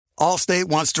Allstate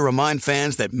wants to remind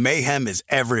fans that mayhem is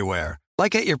everywhere,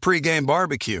 like at your pregame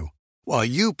barbecue. While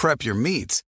you prep your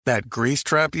meats, that grease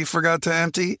trap you forgot to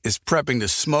empty is prepping to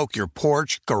smoke your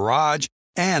porch, garage,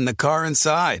 and the car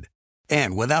inside.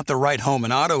 And without the right home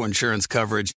and auto insurance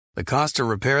coverage, the cost to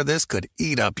repair this could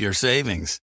eat up your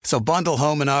savings. So bundle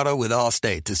home and auto with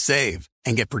Allstate to save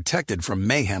and get protected from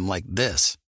mayhem like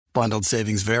this. Bundled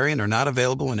savings vary and are not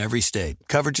available in every state.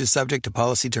 Coverage is subject to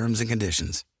policy terms and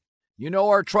conditions. You know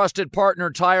our trusted partner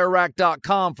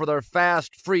TireRack.com for their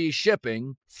fast, free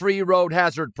shipping, free road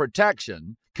hazard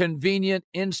protection, convenient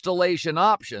installation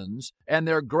options, and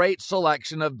their great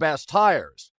selection of best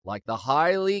tires, like the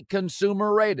highly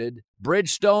consumer-rated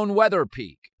Bridgestone Weather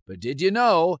Peak. But did you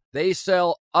know they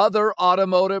sell other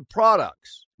automotive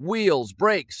products? Wheels,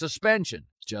 brakes, suspension,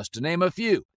 just to name a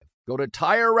few. Go to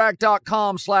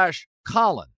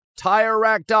TireRack.com/Colin.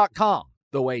 TireRack.com,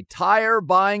 the way tire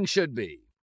buying should be.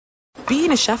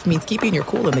 Being a chef means keeping your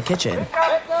cool in the kitchen.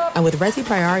 And with Resi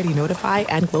Priority Notify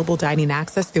and Global Dining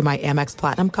Access through my Amex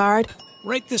Platinum card,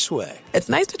 right this way. It's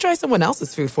nice to try someone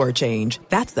else's food for a change.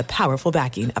 That's the powerful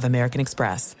backing of American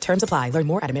Express. Terms apply. Learn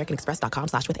more at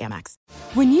americanexpress.com/withAmex.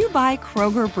 When you buy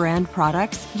Kroger brand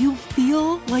products, you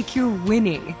feel like you're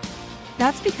winning.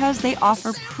 That's because they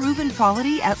offer proven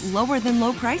quality at lower than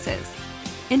low prices.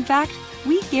 In fact,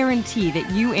 we guarantee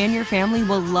that you and your family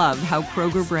will love how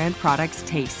Kroger brand products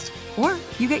taste. Or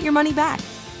you get your money back.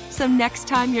 So next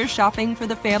time you're shopping for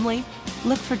the family,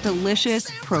 look for delicious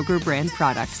Kroger brand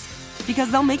products. Because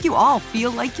they'll make you all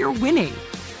feel like you're winning.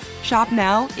 Shop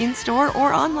now, in-store,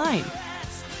 or online.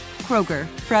 Kroger,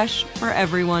 fresh for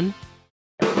everyone.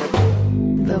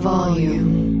 The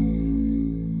volume.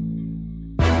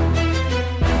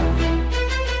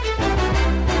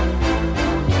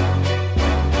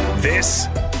 This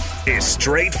is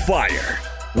Straight Fire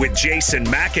with Jason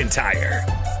McIntyre.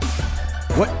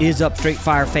 What is up, Straight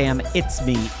Fire fam? It's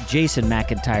me, Jason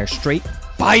McIntyre, Straight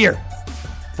Fire.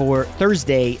 For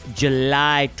Thursday,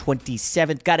 July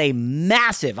 27th. Got a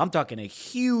massive, I'm talking a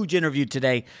huge interview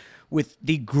today with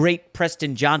the great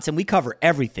Preston Johnson. We cover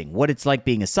everything, what it's like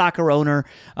being a soccer owner.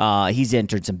 He's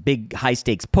entered some big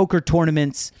high-stakes poker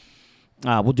tournaments.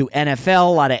 We'll do NFL,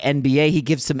 a lot of NBA. He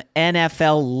gives some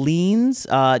NFL leans,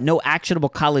 no actionable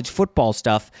college football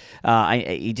stuff.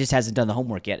 He just hasn't done the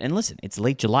homework yet. And listen, it's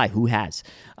late July. Who has?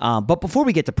 But before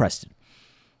we get to Preston,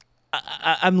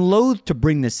 I'm loath to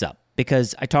bring this up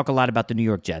because I talk a lot about the New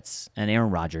York Jets and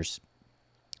Aaron Rodgers.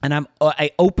 And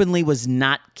I openly was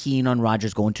not keen on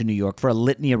Rodgers going to New York for a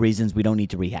litany of reasons we don't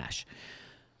need to rehash.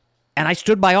 And I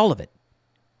stood by all of it.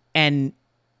 And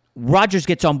Rodgers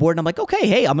gets on board, and I'm like, okay,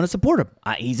 hey, I'm going to support him.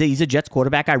 He's a Jets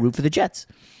quarterback. I root for the Jets.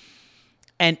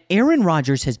 And Aaron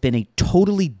Rodgers has been a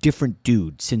totally different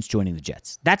dude since joining the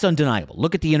Jets. That's undeniable.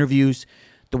 Look at the interviews,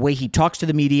 the way he talks to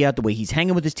the media, the way he's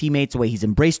hanging with his teammates, the way he's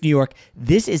embraced New York.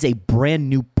 This is a brand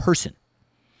new person.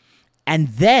 And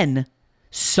then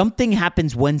something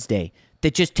happens Wednesday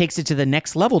that just takes it to the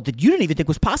next level that you didn't even think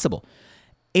was possible.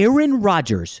 Aaron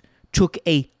Rodgers took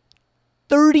a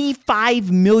 $35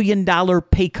 million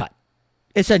pay cut,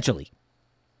 essentially,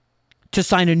 to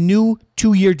sign a new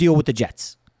 2-year deal with the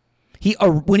Jets.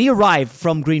 When he arrived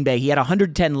from Green Bay, he had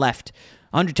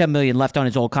 $110 million left on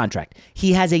his old contract.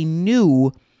 He has a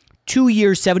new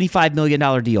 2-year, $75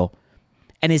 million deal,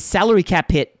 and his salary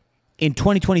cap hit in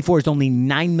 2024 is only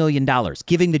 $9 million,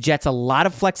 giving the Jets a lot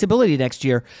of flexibility next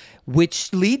year,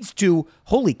 which leads to,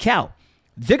 holy cow,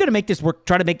 they're going to make this work,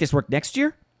 try to make this work next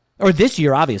year, or this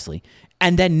year, obviously.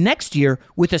 And then next year,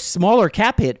 with a smaller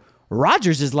cap hit,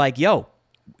 Rodgers is like, yo,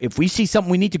 if we see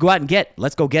something we need to go out and get,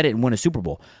 let's go get it and win a Super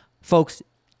Bowl. Folks,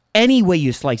 any way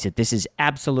you slice it, this is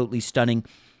absolutely stunning.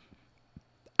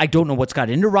 I don't know what's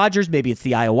got into Rodgers. Maybe it's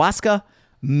the ayahuasca.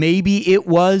 Maybe it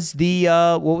was the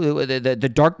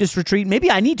darkness retreat.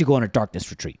 Maybe I need to go on a darkness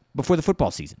retreat before the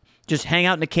football season. Just hang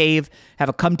out in a cave, have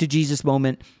a come-to-Jesus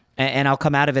moment, and I'll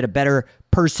come out of it a better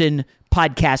person,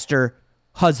 podcaster,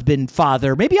 husband,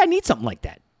 father. Maybe I need something like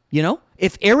that. You know,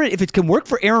 if it can work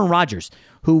for Aaron Rodgers,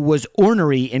 who was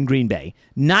ornery in Green Bay,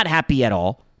 not happy at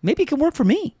all, maybe it can work for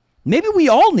me. Maybe we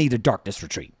all need a darkness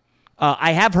retreat.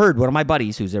 I have heard one of my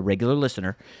buddies, who's a regular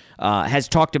listener, has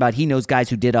talked about he knows guys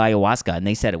who did ayahuasca, and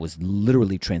they said it was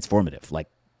literally transformative, like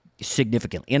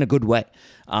significantly, in a good way.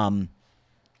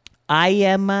 I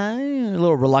am a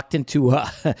little reluctant to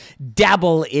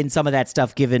dabble in some of that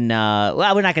stuff given,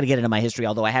 well, we're not going to get into my history,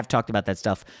 although I have talked about that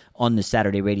stuff on the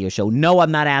Saturday radio show. No,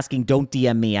 I'm not asking. Don't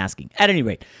DM me asking. At any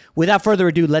rate, without further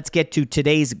ado, let's get to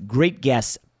today's great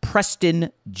guest, Preston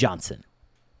Johnson.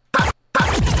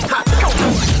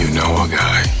 You know a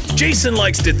guy. Jason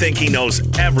likes to think he knows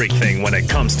everything when it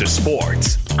comes to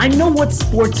sports. I know what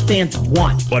sports fans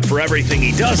want. But for everything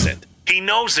he doesn't, he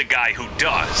knows a guy who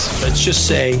does. Let's just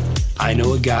say I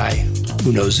know a guy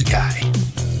who knows a guy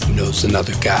who knows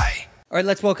another guy. All right,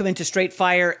 let's welcome into Straight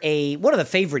Fire one of the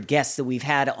favorite guests that we've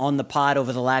had on the pod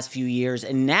over the last few years.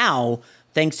 And now,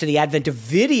 thanks to the advent of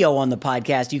video on the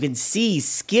podcast, you can see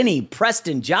skinny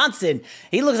Preston Johnson.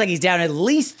 He looks like he's down at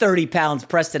least 30 pounds.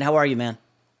 Preston, how are you, man?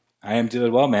 I am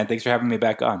doing well, man. Thanks for having me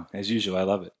back on. As usual, I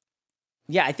love it.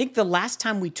 Yeah, I think the last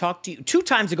time we talked to you, 2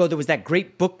 times ago, there was that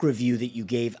great book review that you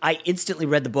gave. I instantly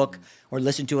read the book or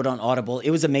listened to it on Audible.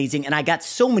 It was amazing. And I got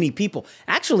so many people,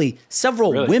 actually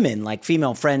several women, like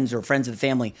female friends or friends of the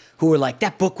family, who were like,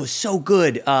 that book was so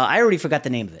good. I already forgot the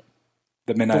name of it.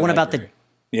 The Midnight The one Library. about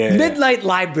the Midnight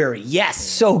Library. Yes,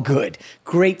 so good.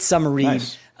 Great summer read.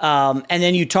 Nice. And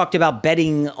then you talked about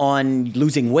betting on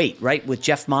losing weight, right, with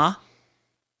Jeff Ma?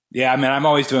 Yeah, I mean, I'm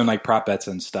always doing like prop bets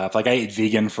and stuff. Like I ate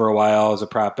vegan for a while as a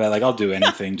prop bet. Like I'll do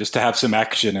anything just to have some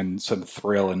action and some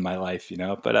thrill in my life, you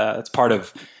know. But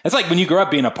it's like when you grow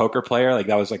up being a poker player. Like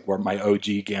that was like where my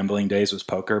OG gambling days was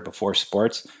poker before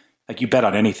sports. Like you bet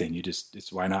on anything.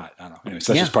 It's why not? I don't know. Anyways,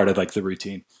 that's just part of like the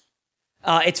routine.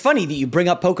 It's funny that you bring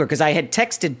up poker because I had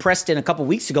texted Preston a couple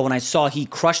weeks ago when I saw he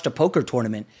crushed a poker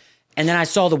tournament. And then I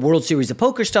saw the World Series of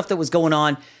Poker stuff that was going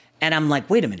on. And I'm like,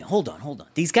 wait a minute, hold on.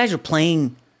 These guys are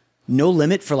playing no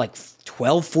limit for like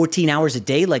 12, 14 hours a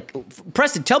day. Like,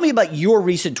 Preston, tell me about your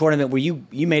recent tournament where you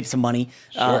made some money,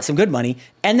 some good money.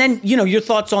 And then, your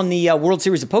thoughts on the World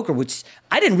Series of Poker, which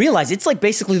I didn't realize. It's like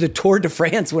basically the Tour de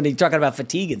France when you're talking about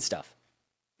fatigue and stuff.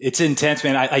 It's intense,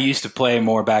 man. I used to play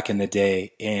more back in the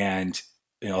day. And,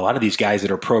 a lot of these guys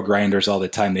that are pro grinders all the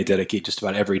time, they dedicate just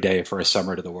about every day for a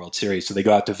summer to the World Series. So they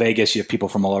go out to Vegas. You have people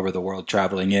from all over the world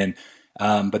traveling in.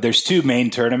 But there's 2 main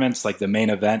tournaments, like the main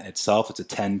event itself, it's a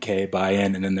 10K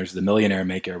buy-in, and then there's the Millionaire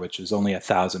Maker, which was only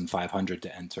 $1,500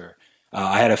 to enter.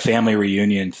 I had a family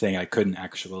reunion thing. I couldn't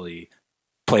actually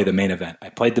play the main event. I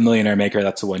played the Millionaire Maker.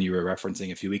 That's the one you were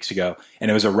referencing a few weeks ago.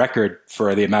 And it was a record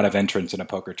for the amount of entrants in a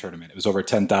poker tournament. It was over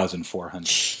 10,400.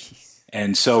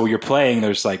 And so you're playing,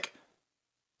 there's like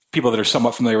people that are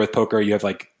somewhat familiar with poker, you have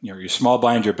like, your small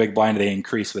blind, your big blind, they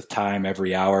increase with time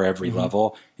every hour, every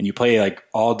level. And you play like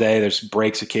all day. There's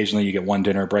breaks. Occasionally you get one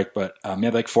dinner break, but you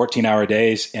have like 14-hour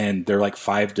days and they're like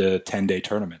 5 to 10 day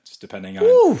tournaments, depending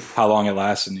on how long it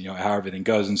lasts and, how everything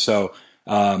goes. And so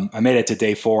I made it to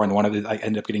day 4 and I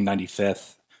ended up getting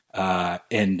 95th.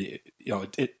 And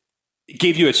it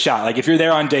gave you a shot. Like if you're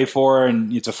there on day 4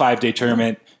 and it's a 5-day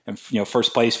tournament, and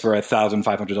first place for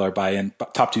 $1,500 buy-in,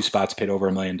 top 2 spots paid over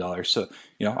 $1 million. So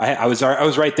I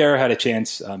was right there, had a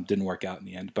chance. Didn't work out in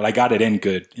the end, but I got it in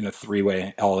good in a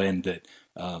 3-way all in that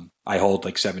I hold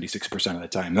like 76% of the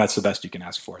time. That's the best you can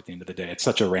ask for at the end of the day. It's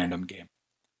such a random game.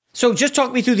 So just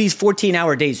talk me through these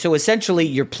 14-hour days. So essentially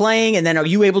you're playing, and then are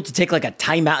you able to take like a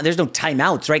timeout? There's no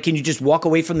timeouts, right? Can you just walk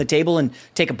away from the table and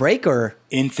take a break? Or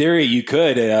in theory you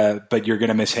could, but you're going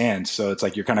to miss hands. So it's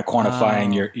like you're kind of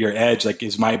quantifying your edge. Like,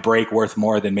 is my break worth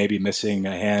more than maybe missing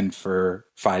a hand for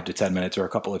 5 to 10 minutes or a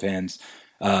couple of hands?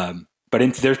 But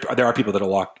there are people that'll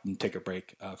walk and take a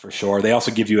break for sure. They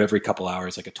also give you every couple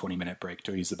hours like a 20-minute break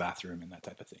to use the bathroom and that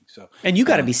type of thing. So, and you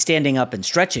got to be standing up and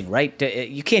stretching, right?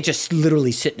 You can't just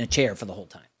literally sit in a chair for the whole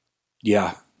time.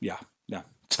 Yeah.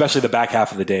 Especially the back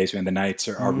half of the days, man. The nights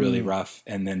are really rough.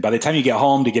 And then by the time you get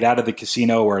home to get out of the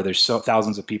casino where there's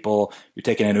thousands of people, you're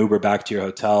taking an Uber back to your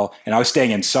hotel. And I was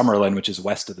staying in Summerlin, which is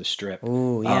west of the Strip.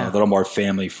 Ooh, yeah. A little more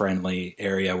family-friendly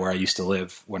area where I used to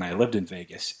live when I lived in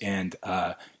Vegas. And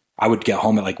I would get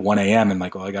home at like 1 a.m. and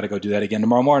like, well, I got to go do that again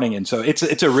tomorrow morning. And so it's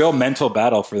a real mental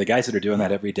battle for the guys that are doing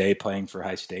that every day, playing for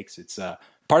high stakes. It's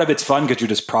part of it's fun because you're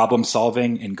just problem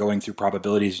solving and going through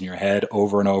probabilities in your head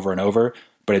over and over and over.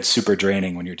 But it's super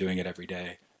draining when you're doing it every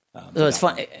day. So it's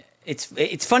fun.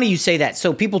 It's funny you say that.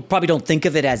 So people probably don't think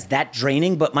of it as that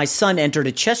draining, but my son entered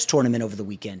a chess tournament over the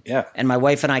weekend. Yeah. And my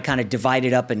wife and I kind of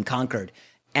divided up and conquered.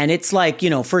 And it's like,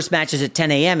 first match is at 10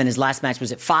 a.m. and his last match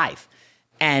was at 5.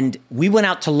 And we went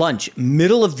out to lunch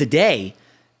middle of the day,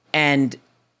 and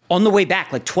on the way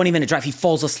back, like 20-minute drive, he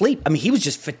falls asleep. I mean, he was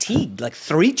just fatigued, like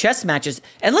 3 chess matches.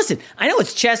 And listen, I know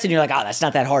it's chess and you're like, oh, that's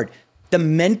not that hard. The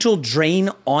mental drain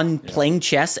on playing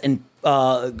chess and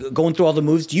going through all the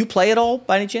moves. Do you play at all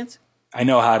by any chance? I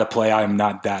know how to play. I'm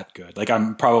not that good. Like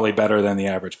I'm probably better than the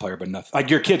average player, but nothing.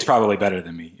 Like your kid's probably better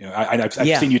than me. I've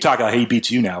seen you talk about how he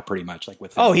beats you now, pretty much. Like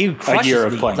with he crushes a year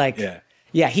me. of playing. Like,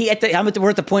 we're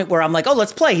at the point where I'm like, oh,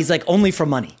 let's play. He's like, only for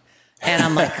money. And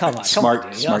I'm like, come on,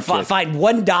 smart kid. Find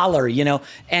 $1,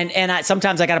 and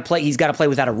sometimes I got to play. He's got to play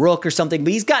without a rook or something,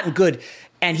 but he's gotten good.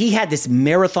 And he had this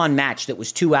marathon match that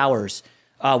was 2 hours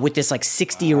with this like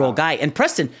 60-year-old guy. And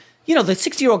Preston, the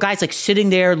 60-year-old guy's like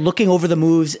sitting there looking over the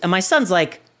moves, and my son's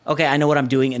like, okay, I know what I'm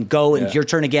doing, and go, and your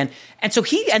turn again. And so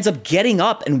he ends up getting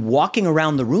up and walking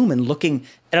around the room and looking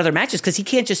at other matches because he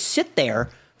can't just sit there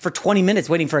for 20 minutes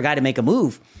waiting for a guy to make a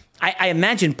move. I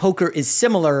imagine poker is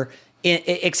similar,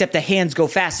 except the hands go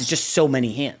fast. It's just so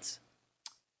many hands.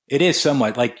 It is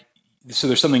somewhat like, so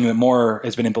there's something that more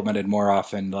has been implemented more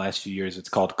often in the last few years. It's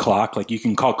called clock. Like you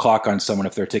can call clock on someone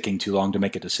if they're taking too long to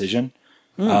make a decision.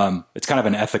 It's kind of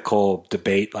an ethical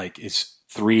debate. Like is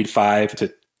 3 to 5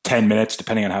 to 10 minutes,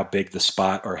 depending on how big the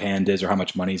spot or hand is or how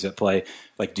much money's at play.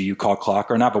 Like, do you call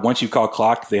clock or not? But once you call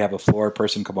clock, they have a floor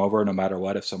person come over no matter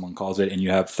what if someone calls it, and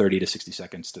you have 30 to 60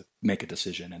 seconds to make a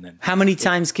decision. And then how many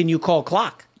times can you call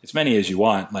clock? As many as you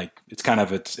want. Like it's kind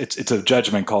of, it's a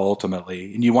judgment call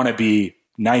ultimately. And you want to be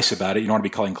nice about it. You don't want to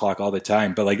be calling clock all the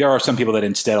time. But like there are some people that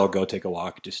instead will go take a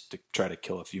walk just to try to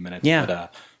kill a few minutes. Yeah.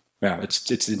 But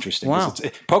it's interesting. Wow.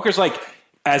 Poker's like,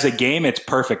 as a game, it's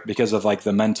perfect because of like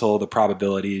the mental, the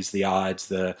probabilities, the odds,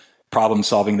 the problem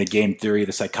solving, the game theory,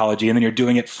 the psychology, and then you're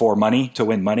doing it for money to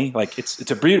win money. Like it's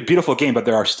a beautiful game, but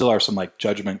there still are some like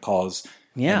judgment calls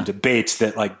and debates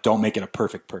that like don't make it a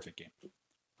perfect game.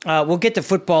 We'll get to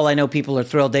football. I know people are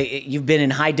thrilled. You've been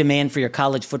in high demand for your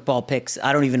college football picks.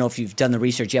 I don't even know if you've done the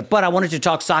research yet, but I wanted to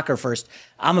talk soccer first.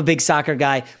 I'm a big soccer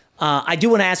guy. I do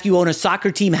want to ask you, own a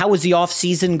soccer team. How was the off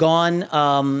season gone?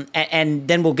 And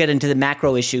then we'll get into the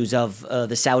macro issues of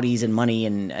the Saudis and money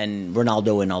and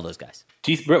Ronaldo and all those guys.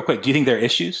 Real quick, do you think there are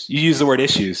issues? You use the word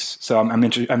issues, so I'm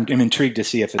intrigued to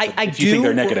see if you think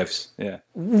they're negatives. Yeah,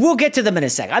 we'll get to them in a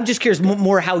second. I'm just curious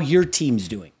more how your team's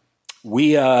doing.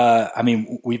 We've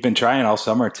been trying all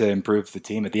summer to improve the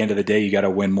team. At the end of the day, you got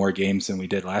to win more games than we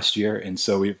did last year. And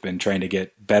so we've been trying to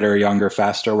get better, younger,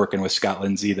 faster, working with Scott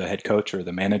Lindsay, the head coach or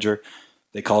the manager.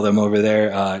 They call them over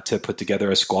there to put together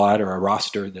a squad or a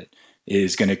roster that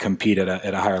is going to compete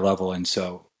at a higher level. And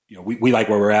so, we like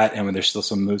where we're at. And when there's still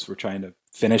some moves we're trying to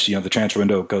finish, the transfer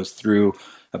window goes through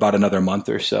about another month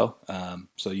or so.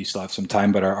 So you still have some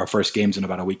time, but our first game's in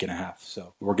about a week and a half.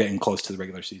 So we're getting close to the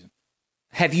regular season.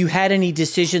 Have you had any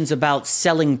decisions about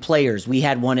selling players? We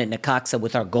had one at Necaxa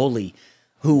with our goalie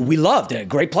who we loved, a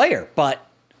great player, but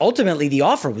ultimately the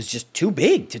offer was just too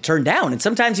big to turn down. And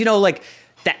sometimes, like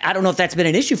that, I don't know if that's been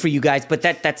an issue for you guys, but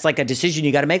that's like a decision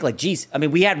you got to make. Like, geez, I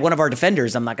mean, we had one of our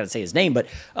defenders, I'm not going to say his name, but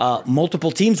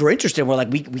multiple teams were interested. We're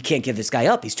like, we can't give this guy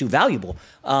up. He's too valuable.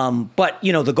 But,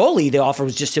 the goalie, the offer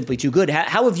was just simply too good.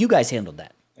 How have you guys handled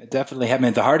that? Definitely. I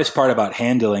mean, the hardest part about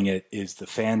handling it is the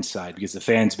fan side, because the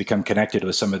fans become connected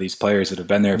with some of these players that have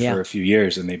been there for a few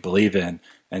years and they believe in.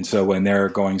 And so when they're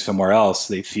going somewhere else,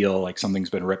 they feel like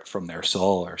something's been ripped from their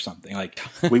soul or something. Like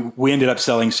we ended up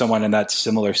selling someone in that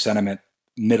similar sentiment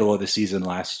middle of the season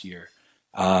last year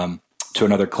to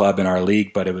another club in our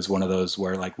league. But it was one of those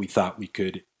where like we thought we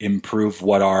could improve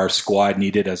what our squad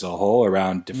needed as a whole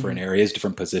around different areas,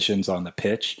 different positions on the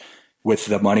pitch, with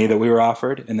the money that we were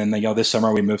offered. And then, this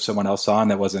summer we moved someone else on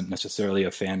that wasn't necessarily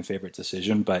a fan favorite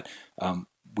decision, but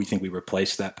we think we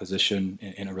replaced that position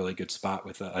in a really good spot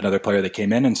with another player that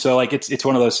came in. And so like, it's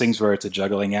one of those things where it's a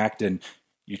juggling act and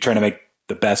you're trying to make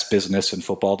the best business and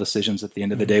football decisions at the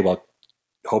end of the day while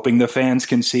hoping the fans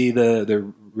can see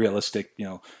the realistic,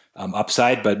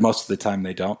 upside, but most of the time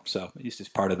they don't. So it's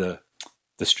just part of the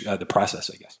process,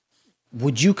 I guess.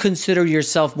 Would you consider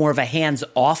yourself more of a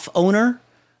hands-off owner?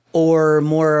 Or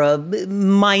more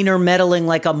minor meddling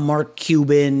like a Mark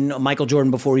Cuban, Michael Jordan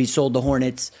before he sold the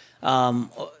Hornets?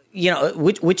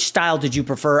 Which style did you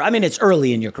prefer? I mean, it's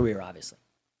early in your career, obviously.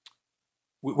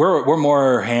 We're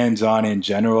more hands-on in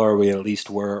general, or we at least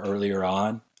were earlier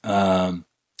on.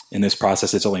 In this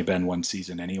process, it's only been one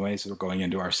season anyway, so we're going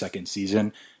into our second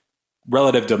season.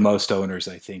 Relative to most owners,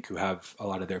 I think, who have a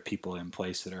lot of their people in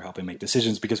place that are helping make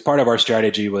decisions, because part of our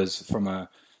strategy was from a,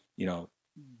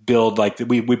 build like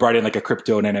we brought in like a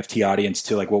crypto and NFT audience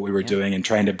to like what we were doing and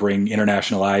trying to bring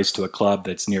international eyes to a club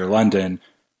that's near London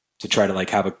to try to like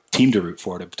have a team to root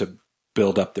for to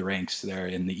build up the ranks there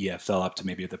in the EFL up to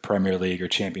maybe the Premier League or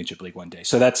Championship League one day.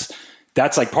 So that's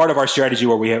like part of our strategy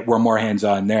where we're more hands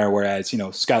on there. Whereas,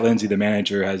 Scott Lindsay, the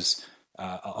manager, has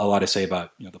a lot to say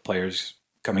about, the players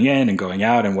coming in and going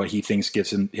out and what he thinks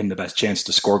gives him the best chance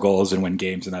to score goals and win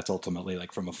games. And that's ultimately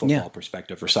like from a football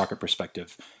perspective or soccer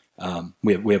perspective.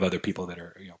 We have other people that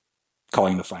are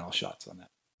calling the final shots on that.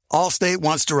 Allstate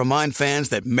wants to remind fans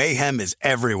that mayhem is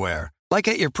everywhere, like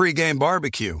at your pregame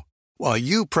barbecue. While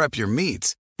you prep your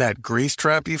meats, That grease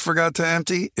trap you forgot to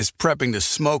empty is prepping to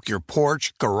smoke your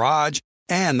porch, garage,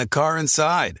 and the car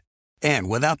inside. And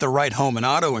without the right home and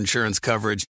auto insurance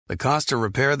coverage, the cost to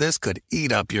repair this could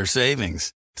eat up your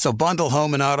savings. So bundle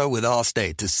home and auto with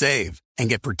Allstate to save and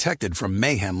get protected from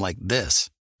mayhem like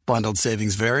this. Bundled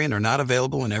savings vary and are not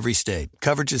available in every state.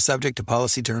 Coverage is subject to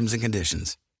policy terms and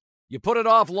conditions. You put it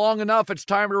off long enough, it's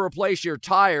time to replace your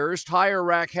tires. Tire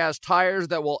Rack has tires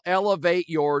that will elevate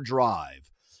your drive.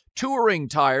 Touring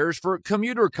tires for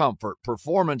commuter comfort,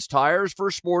 performance tires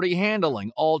for sporty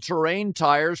handling, all-terrain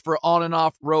tires for on- and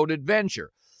off-road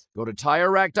adventure. Go to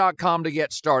TireRack.com to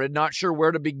get started. Not sure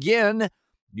where to begin?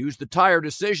 Use the Tire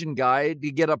Decision Guide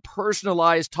to get a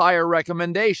personalized tire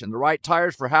recommendation, the right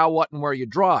tires for how, what, and where you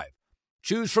drive.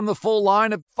 Choose from the full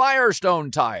line of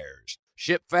Firestone tires.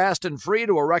 Ship fast and free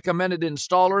to a recommended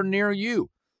installer near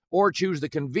you. Or choose the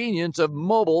convenience of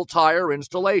mobile tire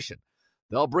installation.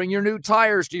 They'll bring your new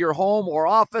tires to your home or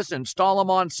office, install them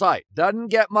on site. Doesn't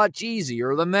get much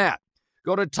easier than that.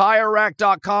 Go to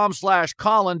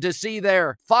TireRack.com/Colin to see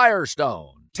their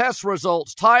Firestone test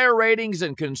results, tire ratings,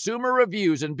 and consumer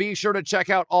reviews, and be sure to check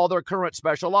out all their current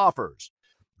special offers.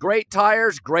 Great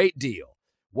tires, great deal.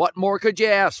 What more could you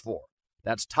ask for?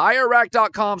 That's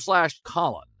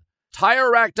TireRack.com/Colin.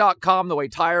 TireRack.com, the way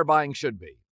tire buying should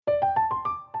be.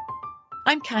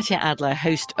 I'm Katya Adler,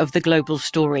 host of The Global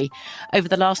Story. Over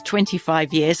the last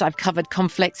 25 years, I've covered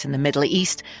conflicts in the Middle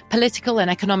East, political and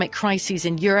economic crises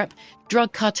in Europe,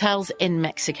 drug cartels in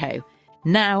Mexico.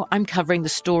 Now I'm covering the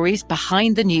stories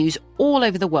behind the news all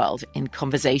over the world in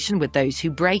conversation with those who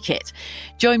break it.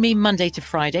 Join me Monday to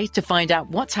Friday to find out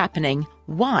what's happening,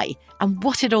 why, and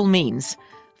what it all means.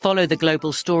 Follow The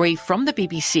Global Story from the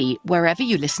BBC wherever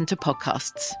you listen to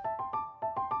podcasts.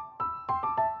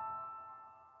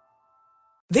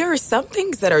 There are some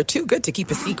things that are too good to keep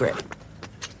a secret.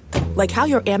 Like how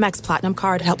your Amex Platinum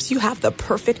card helps you have the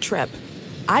perfect trip.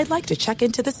 I'd like to check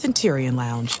into the Centurion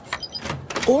Lounge.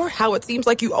 Or how it seems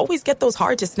like you always get those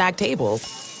hard-to-snag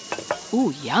tables.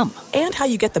 Ooh, yum. And how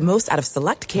you get the most out of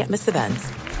select can't-miss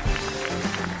events.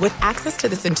 With access to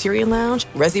the Centurion Lounge,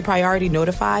 Resi Priority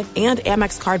Notify, and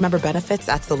Amex card member benefits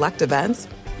at select events,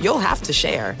 you'll have to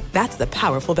share. That's the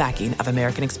powerful backing of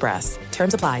American Express.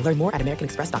 Terms apply. Learn more at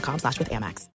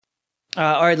americanexpress.com/withAmex.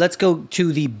 All right, let's go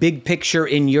to the big picture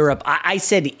in Europe. I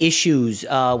said issues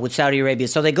with Saudi Arabia.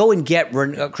 So they go and get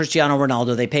Cristiano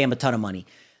Ronaldo. They pay him a ton of money.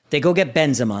 They go get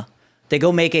Benzema. They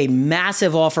go make a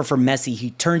massive offer for Messi.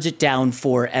 He turns it down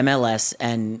for MLS.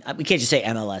 And we can't just say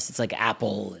MLS. It's like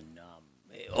Apple and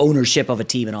ownership of a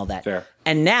team and all that. Fair.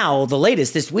 And now the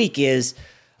latest this week is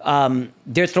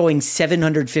they're throwing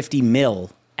 $750 million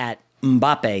at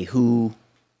Mbappe, who,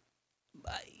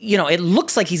 it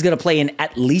looks like he's going to play in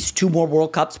at least 2 more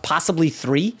World Cups, possibly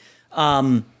 3.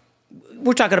 We're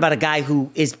talking about a guy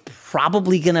who is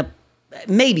probably going to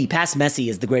maybe pass Messi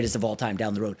as the greatest of all time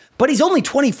down the road. But he's only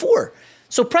 24.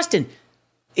 So, Preston,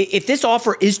 if this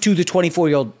offer is to the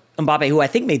 24-year-old Mbappe, who I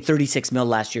think made $36 million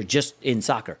last year just in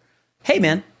soccer, hey,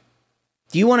 man,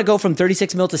 do you want to go from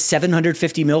 $36 million to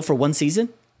 $750 million for one season?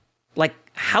 Like,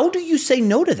 how do you say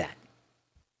no to that?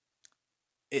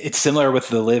 It's similar with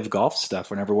the live golf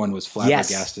stuff when everyone was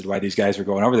flabbergasted why these guys were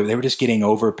going over there. They were just getting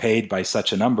overpaid by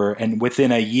such a number. And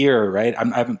within a year, right? I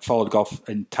haven't followed golf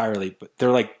entirely, but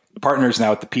they're like partners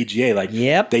now at the PGA. Like,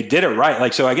 They did it right.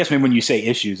 Like, so I guess maybe when you say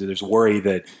issues, there's worry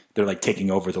that they're like taking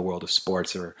over the world of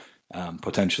sports or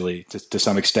potentially to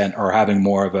some extent or having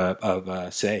more of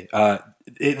a say.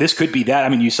 This could be that. I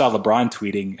mean, you saw LeBron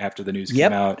tweeting after the news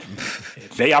came out.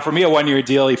 If they offer me a 1-year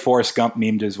deal, he Forrest Gump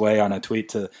memed his way on a tweet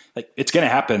to like, it's going to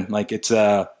happen. Like it's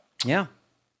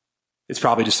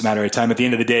probably just a matter of time. At the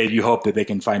end of the day, you hope that they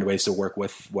can find ways to work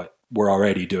with what we're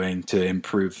already doing to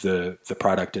improve the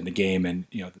product in the game and,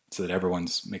 so that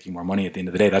everyone's making more money at the end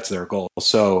of the day. That's their goal.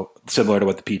 So similar to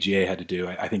what the PGA had to do,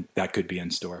 I think that could be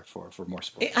in store for more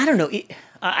sports. I don't know.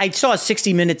 I saw a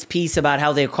 60 Minutes piece about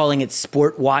how they're calling it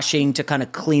sport washing to kind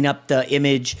of clean up the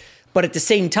image. But at the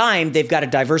same time, they've got to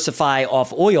diversify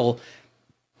off oil,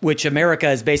 which America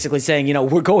is basically saying,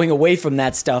 we're going away from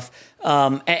that stuff.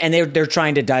 And they're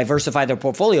trying to diversify their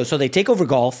portfolio. So they take over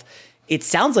golf. It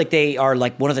sounds like they are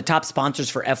like one of the top sponsors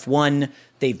for F1.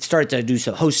 They've started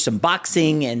to host some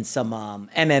boxing and some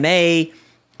MMA.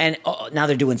 And now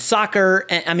they're doing soccer.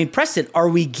 And I mean, Preston, are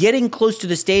we getting close to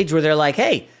the stage where they're like,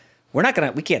 hey, we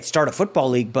can't start a football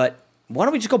league, but why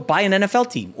don't we just go buy an NFL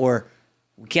team? Or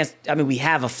we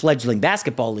have a fledgling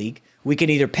basketball league. We can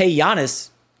either pay Giannis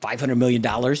 $500 million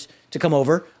to come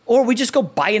over, or we just go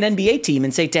buy an NBA team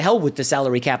and say, to hell with the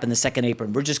salary cap in the second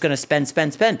apron. We're just going to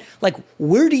spend. Like,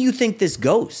 where do you think this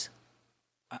goes?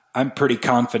 I'm pretty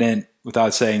confident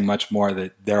without saying much more,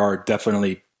 that there are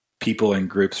definitely people and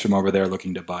groups from over there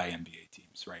looking to buy NBA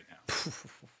teams right now.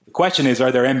 The question is,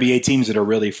 are there NBA teams that are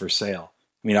really for sale?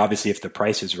 I mean, obviously, if the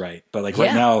price is right. But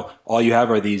right now, all you have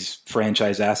are these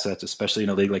franchise assets, especially in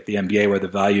a league like the NBA, where the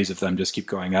values of them just keep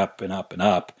going up and up and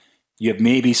up. You have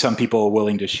maybe some people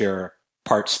willing to share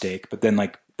part stake, but then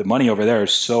the money over there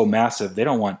is so massive, they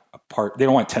don't want a part. They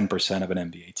don't want 10% of an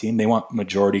NBA team. They want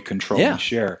majority control and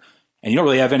share. And you don't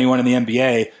really have anyone in the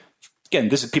NBA. Again,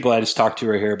 this is people I just talked to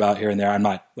or hear about here and there. I'm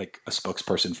not like a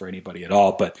spokesperson for anybody at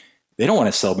all, but they don't want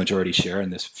to sell majority share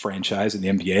in this franchise in the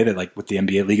NBA. That with the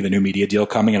NBA league, the new media deal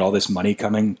coming and all this money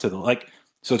coming to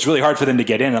so it's really hard for them to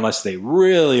get in unless they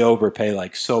really overpay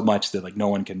so much that no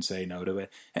one can say no to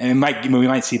it. And we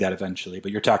might see that eventually,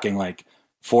 but you're talking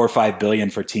 4 or 5 billion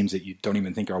for teams that you don't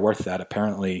even think are worth that.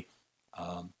 Apparently,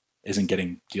 isn't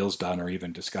getting deals done or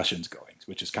even discussions going,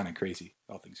 which is kind of crazy.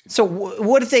 All things considered. So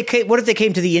what if they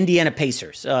came to the Indiana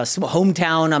Pacers,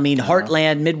 hometown? I mean,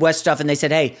 heartland, Midwest stuff, and they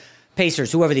said, "Hey,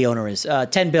 Pacers, whoever the owner is,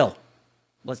 $10 billion.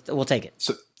 We'll take it."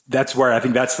 So that's where I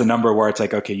think that's the number where it's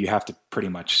okay, you have to pretty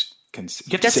much you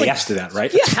have to say yes to that,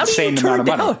 right? Yeah, how do you turn it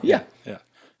down? Yeah.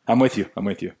 I'm with you.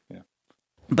 Yeah.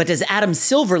 But does Adam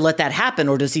Silver let that happen,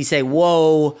 or does he say,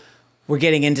 "Whoa, we're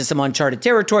getting into some uncharted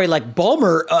territory"? Like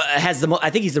Ballmer has I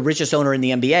think he's the richest owner in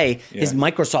the NBA. Yeah. His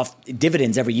Microsoft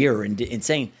dividends every year are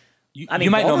insane. You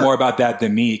might know more about that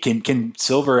than me. Can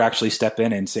Silver actually step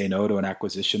in and say no to an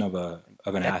acquisition of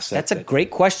an asset? That's a great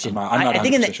question. I'm not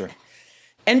 100% sure.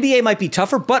 NBA might be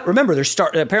tougher, but remember,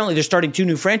 apparently they're starting 2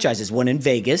 new franchises, one in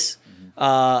Vegas,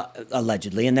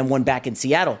 allegedly, and then one back in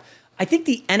Seattle. I think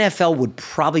the NFL would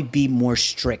probably be more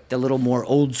strict, a little more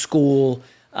old school.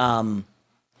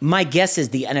 My guess is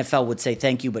the NFL would say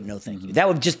thank you, but no thank you. That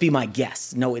would just be my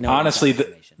guess. No. Honestly,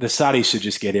 the Saudis should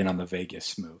just get in on the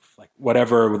Vegas move.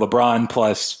 Whatever LeBron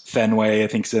plus Fenway, I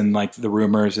think, is in the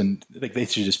rumors, and they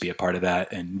should just be a part of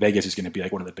that. And Vegas is going to be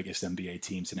one of the biggest NBA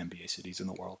teams and NBA cities in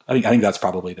the world. I think that's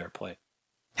probably their play.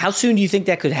 How soon do you think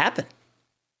that could happen?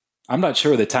 I'm not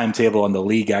sure the timetable on the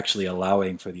league actually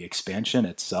allowing for the expansion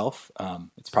itself.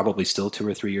 It's probably still 2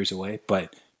 or 3 years away,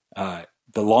 but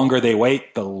the longer they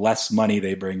wait, the less money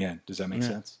they bring in. Does that make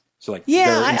sense? So they're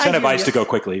incentivized to go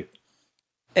quickly.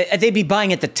 They'd be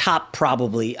buying at the top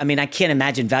probably. I mean, I can't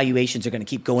imagine valuations are going to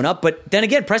keep going up. But then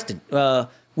again, Preston,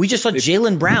 we just saw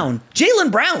Jaylen Brown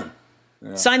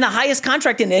sign the highest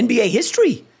contract in NBA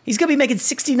history. He's going to be making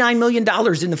 $69 million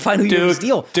in the final year of his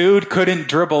deal. Dude couldn't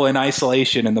dribble in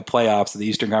isolation in the playoffs of the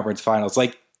Eastern Conference Finals.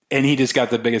 And he just got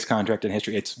the biggest contract in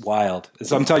history. It's wild.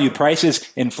 So I'm telling you, prices,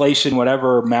 inflation,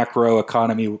 whatever macro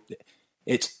economy,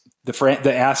 it's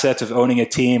the assets of owning a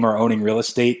team or owning real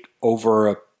estate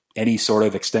over any sort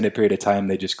of extended period of time,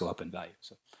 they just go up in value.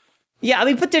 So. Yeah, I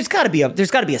mean, but there's got to be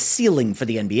a ceiling for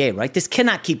the NBA, right? This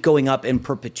cannot keep going up in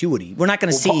perpetuity. We're not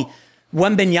going to see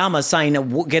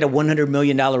Wembanyama get a $100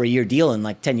 million a year deal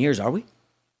in 10 years, are we?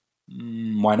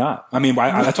 Why not? I mean,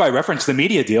 that's why I referenced the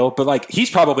media deal. But he's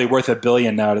probably worth $1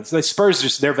 billion now. The Spurs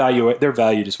just their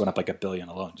value just went up $1 billion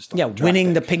alone. Just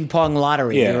winning the ping pong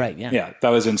lottery. Yeah, you're right. Yeah, that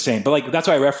was insane. But that's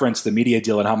why I referenced the media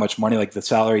deal and how much money, the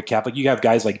salary cap. You have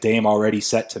guys like Dame already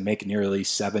set to make nearly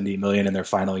 $70 million in their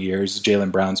final years.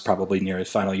 Jaylen Brown's probably near his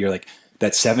final year.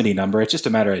 That 70 number. It's just a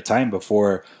matter of time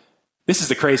before. This is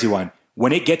the crazy one.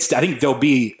 When it gets to, I think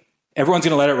everyone's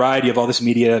going to let it ride. You have all this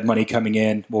media money coming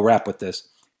in. We'll wrap with this.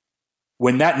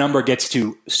 When that number gets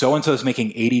to so-and-so is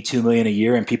making $82 million a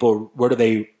year, and people, where do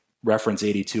they reference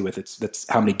 82 with? That's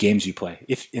how many games you play.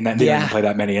 They don't even play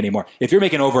that many anymore. If you're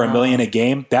making over $1 million a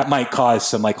game, that might cause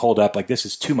some hold up, this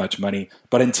is too much money.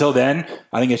 But until then,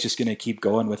 I think it's just going to keep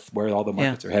going with where all the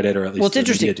markets are headed, or at least the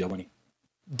media deal money.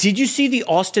 Did you see the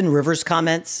Austin Rivers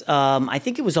comments? I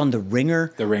think it was on The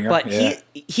Ringer. The Ringer, but yeah.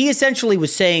 He essentially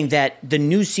was saying that the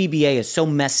new CBA is so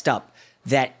messed up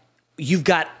that you've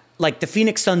got the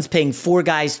Phoenix Suns paying 4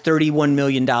 guys $31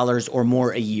 million or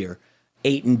more a year,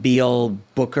 Ayton, Beal,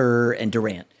 Booker, and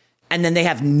Durant. And then they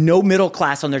have no middle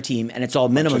class on their team, and it's all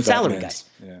minimum salary guys.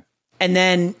 Yeah. And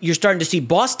then you're starting to see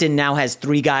Boston now has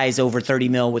 3 guys over 30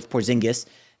 mil with Porzingis.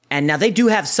 And now they do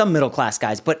have some middle class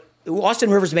guys, but Austin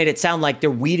Rivers made it sound like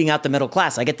they're weeding out the middle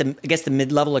class. I guess the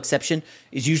mid-level exception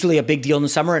is usually a big deal in the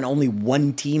summer, and only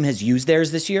one team has used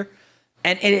theirs this year.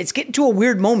 And it's getting to a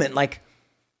weird moment.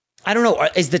 I don't know,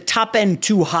 is the top end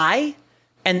too high?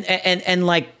 And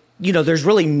there's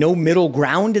really no middle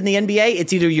ground in the NBA.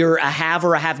 It's either you're a have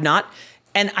or a have not.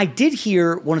 And I did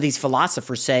hear one of these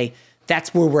philosophers say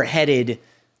that's where we're headed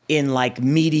in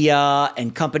media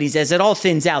and companies. As it all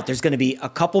thins out, there's going to be a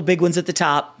couple big ones at the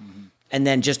top, and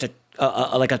then just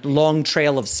a long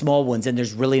trail of small ones, and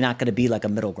there's really not going to be a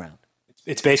middle ground.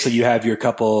 It's basically you have your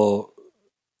couple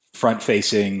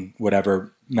front-facing,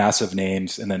 whatever, massive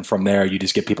names, and then from there you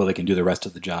just get people that can do the rest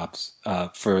of the jobs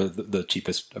for the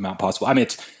cheapest amount possible. I mean,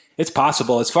 it's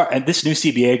possible and this new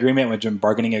CBA agreement, which is a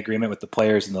bargaining agreement with the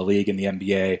players in the league and the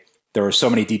NBA. There are so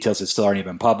many details that still aren't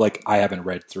even public. I haven't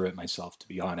read through it myself, to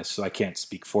be honest, so I can't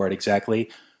speak for it exactly.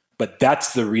 But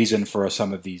that's the reason for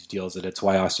some of these deals. That it's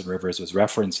why Austin Rivers was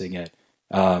referencing it.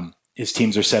 His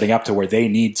teams are setting up to where they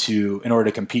need to, in order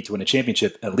to compete to win a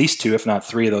championship, at least 2, if not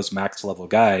 3 of those max level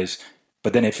guys.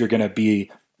 But then if you're going to be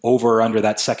over or under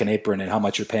that second apron and how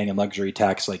much you're paying in luxury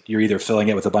tax, like you're either filling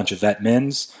it with a bunch of vet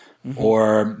mins,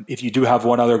 or if you do have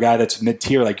one other guy that's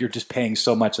mid-tier, like you're just paying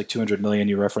so much, like $200 million.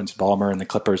 You referenced Ballmer and the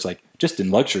Clippers, like just in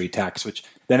luxury tax. Which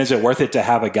then is it worth it to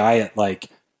have a guy at like,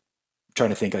 I'm trying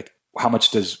to think like, how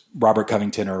much does Robert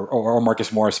Covington or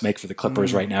Marcus Morris make for the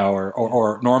Clippers right now,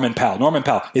 or Norman Powell? Norman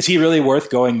Powell, is he really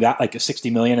worth going that like a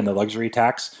 $60 million in the luxury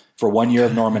tax for 1 year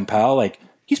of Norman Powell? Like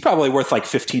he's probably worth like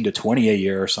 15 to 20 a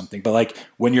year or something. But like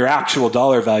when your actual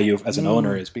dollar value as an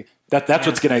owner is that's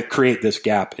what's going to create this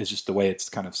gap, is just the way it's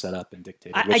kind of set up and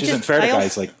dictated, which isn't fair to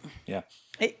guys like, yeah.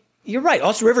 You're right.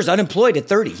 Austin Rivers unemployed at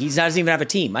 30. He doesn't even have a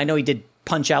team. I know he did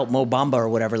punch out Mo Bamba or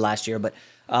whatever last year, but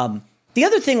the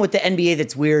other thing with the NBA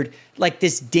that's weird, like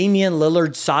this Damian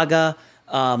Lillard saga,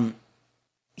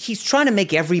 he's trying to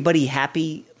make everybody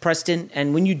happy, Preston.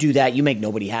 And when you do that, you make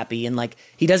nobody happy. And like,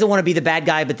 he doesn't want to be the bad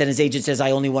guy, but then his agent says,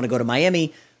 I only want to go to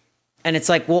Miami. And it's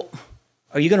like, well,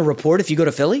 are you going to report if you go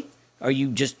to Philly? Are you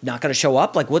just not going to show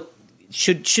up? Like, what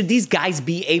should these guys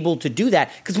be able to do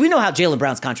that? Because we know how Jaylen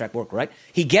Brown's contract works, right?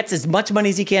 He gets as much money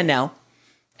as he can now.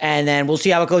 And then we'll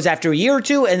see how it goes after a year or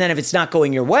two. And then if it's not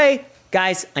going your way,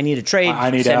 guys, I need a trade.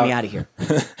 Send me out of here.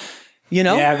 You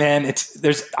know? Yeah, man.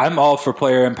 I'm all for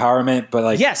player empowerment, but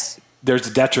like, yes, there's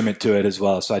a detriment to it as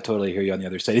well. So I totally hear you on the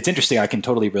other side. It's interesting. I can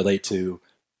totally relate to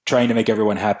trying to make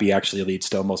everyone happy actually leads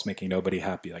to almost making nobody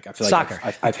happy. Like I feel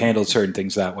like I've handled certain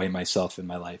things that way myself in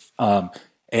my life.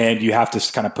 And you have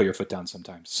to kind of put your foot down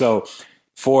sometimes. So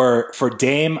for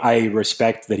Dame, I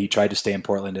respect that he tried to stay in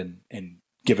Portland and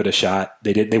give it a shot.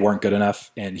 They weren't good enough,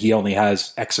 and he only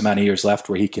has X amount of years left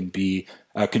where he can be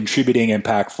a contributing,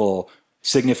 impactful,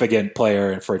 significant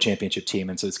player for a championship team.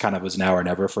 And so it's kind of was now or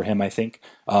never for him, I think.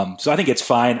 So I think it's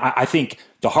fine. I think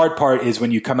the hard part is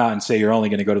when you come out and say you're only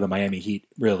going to go to the Miami Heat,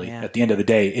 really. Yeah. At the end of the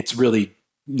day, it's really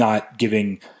not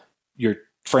giving your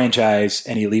franchise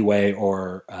any leeway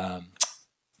or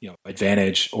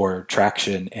advantage or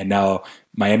traction. And now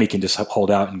Miami can just hold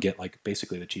out and get like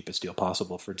basically the cheapest deal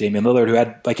possible for Damian Lillard, who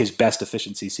had like his best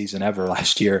efficiency season ever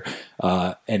last year,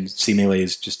 and seemingly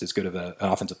is just as good of an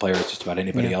offensive player as just about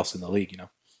anybody else in the league.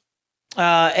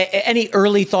 Any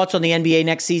early thoughts on the NBA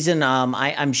next season?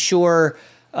 I'm sure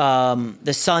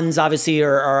the Suns obviously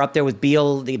are up there with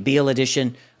Beal, the Beal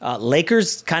edition.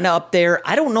 Lakers kind of up there.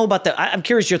 I don't know about I'm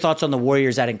curious your thoughts on the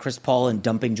Warriors adding Chris Paul and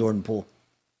dumping Jordan Poole.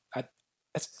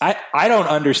 I don't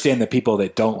understand the people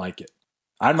that don't like it.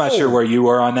 I'm not sure where you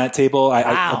were on that table. I'm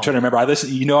trying to remember. I listen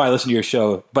to your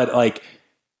show, but like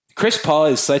Chris Paul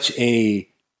is such a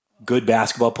good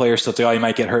basketball player. Still, he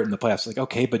might get hurt in the playoffs. Like,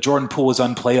 okay, but Jordan Poole was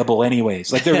unplayable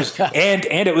anyways. Like there was, and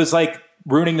it was like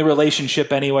ruining the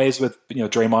relationship anyways with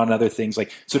Draymond and other things.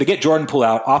 Like, so to get Jordan Poole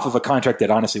out off of a contract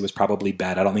that honestly was probably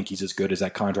bad. I don't think he's as good as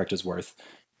that contract is worth.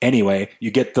 Anyway,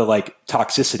 you get the like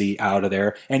toxicity out of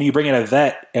there, and you bring in a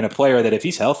vet and a player that if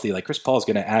he's healthy, like Chris Paul is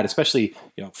going to add, especially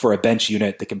for a bench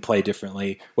unit that can play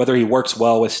differently. Whether he works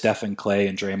well with Steph and Clay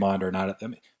and Draymond or not,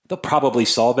 they'll probably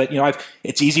solve it.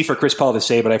 It's easy for Chris Paul to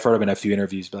say, but I've heard him in a few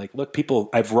interviews. But like, look,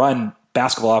 I've run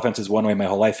basketball offenses one way my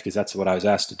whole life because that's what I was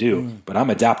asked to do. But I'm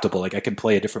adaptable. Like I can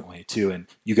play a different way too, and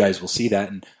you guys will see that.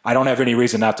 And I don't have any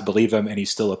reason not to believe him. And he's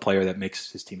still a player that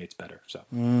makes his teammates better. So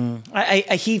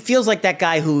he feels like that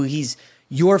guy who he's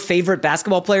your favorite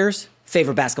basketball players.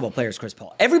 Chris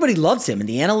Paul. Everybody loves him, and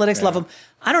the analytics love him.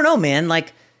 I don't know, man.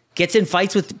 Like gets in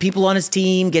fights with people on his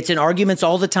team, gets in arguments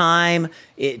all the time.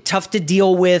 Tough to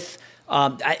deal with.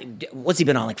 What's he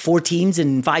been on? Like 4 teams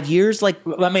in 5 years? Like,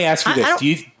 let me ask you this: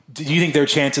 Do you think their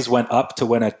chances went up to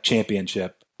win a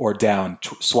championship or down,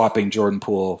 swapping Jordan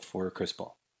Poole for Chris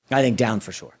Paul? I think down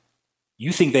for sure.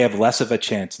 You think they have less of a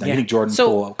chance now? You think Jordan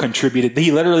Poole contributed?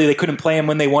 They couldn't play him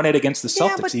when they won it against the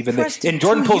Celtics. In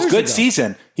Jordan Poole's good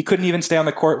season, he couldn't even stay on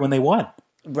the court when they won.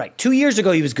 Right. 2 years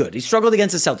ago, he was good. He struggled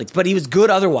against the Celtics, but he was good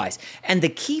otherwise. And the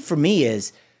key for me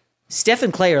is Steph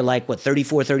and Clay are like,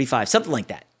 34, 35, something like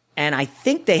that. And I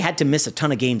think they had to miss a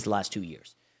ton of games the last 2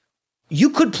 years.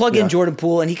 You could plug in Jordan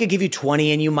Poole and he could give you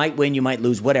 20 and you might win, you might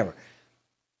lose, whatever.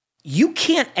 You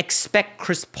can't expect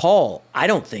Chris Paul, I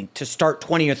don't think, to start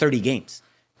 20 or 30 games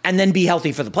and then be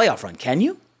healthy for the playoff run, can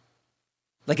you?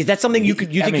 Like, is that something you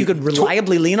could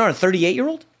reliably lean on, a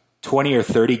 38-year-old? 20 or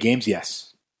 30 games,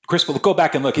 yes. Chris Paul, go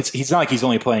back and look. He's not like he's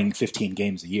only playing 15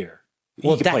 games a year.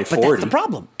 Well, but that's the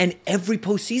problem. And every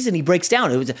postseason he breaks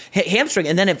down. It was a hamstring.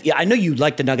 And then I know you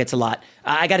like the Nuggets a lot.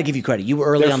 I got to give you credit. You were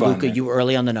early on Luka. You were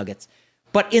early on the Nuggets.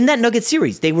 But in that Nuggets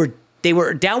series, they were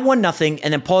down 1-0,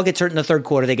 and then Paul gets hurt in the third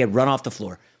quarter. They get run off the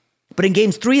floor. But in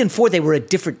games 3 and 4, they were a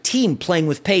different team playing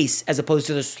with pace as opposed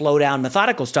to the slow down,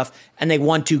 methodical stuff, and they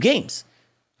won 2 games.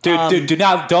 Dude,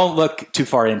 don't look too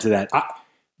far into that.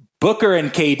 Booker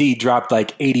and KD dropped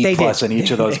like 80 plus in each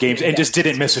of those games and just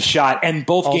didn't miss a shot. And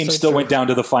both games still went down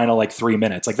to the final like 3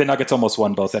 minutes. Like the Nuggets almost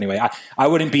won both anyway. I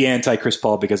wouldn't be anti Chris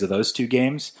Paul because of those 2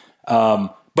 games.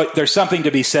 But there's something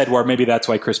to be said where maybe that's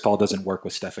why Chris Paul doesn't work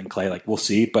with Steph and Clay. Like we'll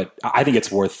see, but I think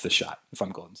it's worth the shot if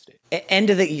I'm Golden State.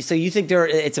 So you think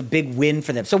it's a big win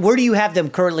for them. So where do you have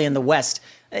them currently in the West?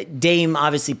 Dame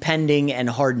obviously pending and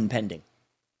Harden pending.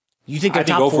 You think they're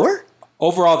top 4?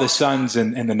 Overall, the Suns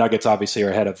and the Nuggets obviously are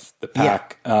ahead of the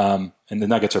pack. Yeah. And the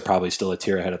Nuggets are probably still a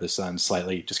tier ahead of the Suns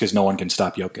slightly just because no one can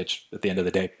stop Jokic at the end of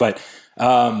the day. But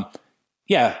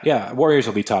yeah, Warriors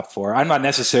will be top 4. I'm not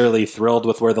necessarily thrilled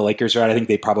with where the Lakers are at. I think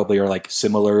they probably are like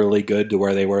similarly good to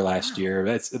where they were last year.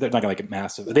 They're not going to make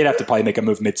massive. They'd have to probably make a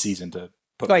move midseason to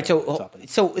put right.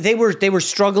 So they were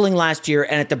struggling last year,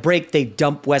 and at the break they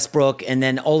dump Westbrook, and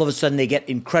then all of a sudden they get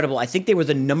incredible. I think they were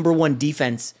the number 1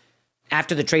 defense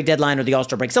after the trade deadline or the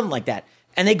All-Star break, something like that.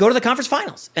 And they go to the conference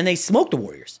finals, and they smoke the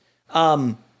Warriors.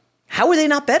 How are they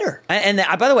not better? And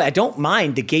by the way, I don't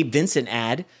mind the Gabe Vincent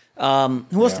ad.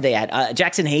 Who else did they add?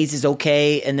 Jackson Hayes is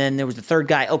okay, and then there was the third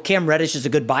guy. Oh, Cam Reddish is a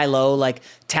good buy low, like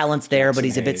talent's there, but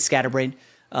he's a bit scatterbrained.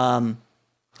 I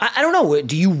don't know.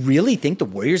 Do you really think the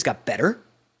Warriors got better?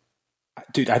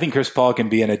 Dude, I think Chris Paul can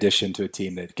be an addition to a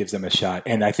team that gives them a shot,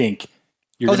 and I think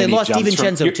you're they lost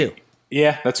DiVincenzo too.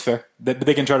 Yeah, that's fair.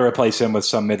 They can try to replace him with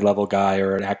some mid-level guy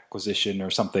or an acquisition or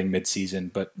something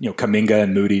mid-season. But Kuminga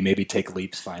and Moody maybe take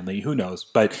leaps finally. Who knows?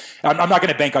 But I'm not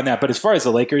going to bank on that. But as far as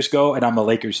the Lakers go, and I'm a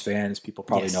Lakers fan, as people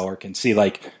probably know or can see,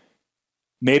 like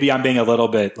maybe I'm being a little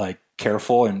bit like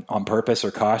careful and on purpose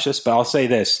or cautious. But I'll say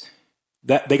this: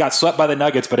 that they got swept by the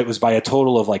Nuggets, but it was by a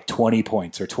total of like 20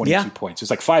 points or 22 points. It was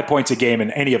like 5 points a game, and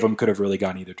any of them could have really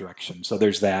gone either direction. So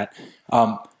there's that.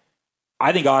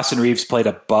 I think Austin Reeves played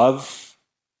above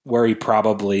where he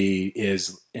probably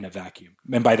is in a vacuum.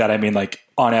 And by that, I mean like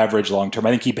on average long-term.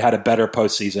 I think he had a better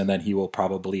postseason than he will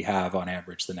probably have on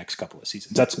average the next couple of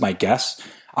seasons. That's my guess.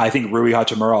 I think Rui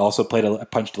Hachimura also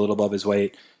punched a little above his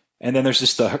weight. And then there's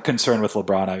just the concern with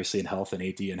LeBron, obviously, in health and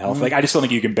AD in health. Like, I just don't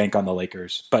think you can bank on the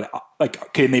Lakers. But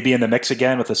like, can they be in the mix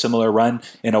again with a similar run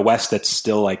in a West that's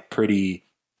still like pretty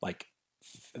like,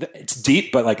 it's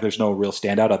deep, but like there's no real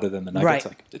standout other than the Nuggets. Right.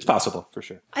 Like, it's possible for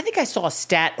sure. I think I saw a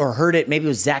stat or heard it. Maybe it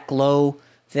was Zach Lowe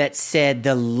that said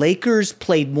the Lakers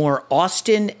played more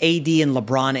Austin, AD, and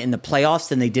LeBron in the playoffs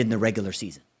than they did in the regular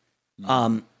season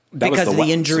because of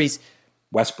the injuries.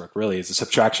 Westbrook really is a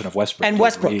subtraction of Westbrook and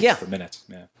Westbrook, for minutes.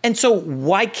 Yeah. And so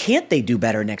why can't they do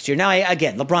better next year? Now,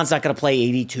 again, LeBron's not going to play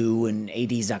 82, and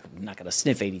AD's not going to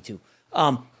sniff 82.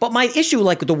 But my issue,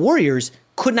 like with the Warriors,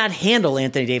 could not handle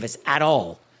Anthony Davis at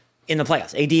all in the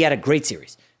playoffs. AD had a great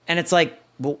series. And it's like,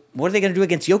 well, what are they going to do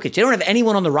against Jokic? They don't have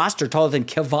anyone on the roster taller than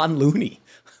Kevon Looney.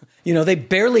 They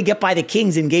barely get by the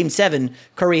Kings in Game 7.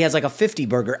 Curry has like a 50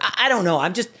 burger. I don't know.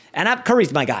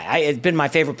 Curry's my guy. It's been my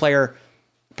favorite player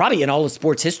probably in all of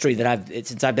sports history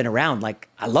since I've been around. Like,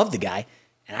 I love the guy.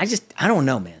 And I don't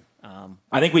know, man.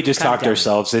 I think we just talked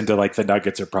ourselves into like the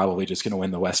Nuggets are probably just going to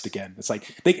win the West again. It's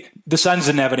like the Suns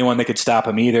didn't have anyone that could stop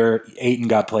them either. Ayton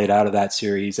got played out of that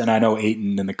series, and I know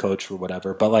Ayton and the coach or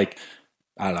whatever, but like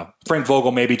I don't know. Frank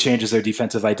Vogel maybe changes their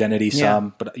defensive identity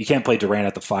some, but you can't play Durant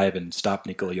at the 5 and stop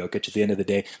Nikola Jokic at the end of the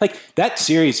day. Like that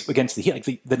series against the Heat,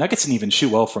 like the Nuggets didn't even shoot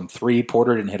well from 3.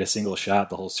 Porter didn't hit a single shot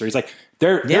the whole series. Like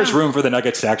there's room for the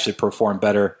Nuggets to actually perform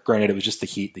better. Granted, it was just the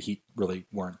Heat. The Heat really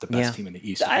weren't the best team in the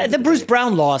East. The Bruce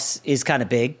Brown loss is kind of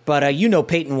big, but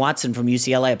Peyton Watson from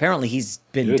UCLA, apparently he's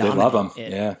been dominant. They love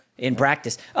him. In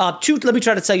practice. Let me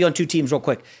try to sell you on 2 teams real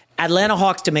quick. Atlanta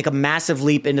Hawks to make a massive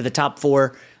leap into the top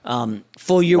 4.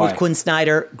 Full year with Quinn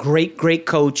Snyder. Great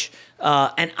coach.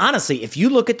 And honestly, if you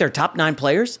look at their top 9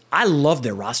 players, I love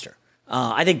their roster.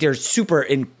 I think they're super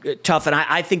tough, and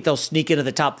I think they'll sneak into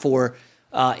the top 4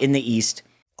 in the East.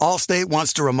 Allstate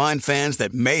wants to remind fans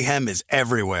that mayhem is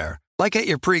everywhere, like at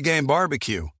your pregame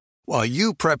barbecue. While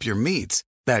you prep your meats,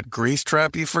 that grease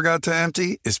trap you forgot to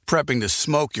empty is prepping to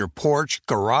smoke your porch,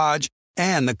 garage,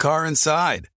 and the car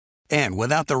inside. And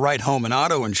without the right home and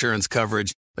auto insurance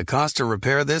coverage, the cost to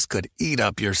repair this could eat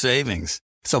up your savings.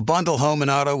 So bundle home and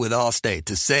auto with Allstate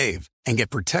to save and get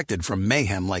protected from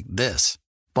mayhem like this.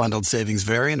 Bundled savings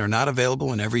vary and are not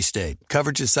available in every state.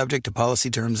 Coverage is subject to policy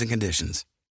terms and conditions.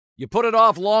 You put it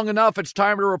off long enough, it's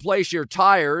time to replace your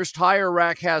tires. Tire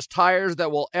Rack has tires that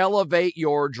will elevate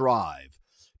your drive.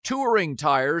 Touring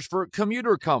tires for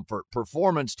commuter comfort,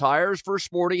 performance tires for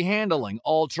sporty handling,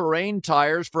 all-terrain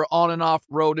tires for on- and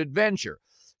off-road adventure.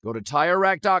 Go to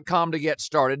TireRack.com to get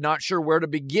started. Not sure where to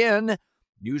begin?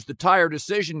 Use the Tire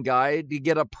Decision Guide to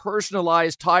get a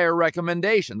personalized tire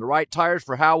recommendation, the right tires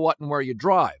for how, what, and where you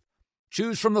drive.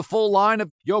 Choose from the full line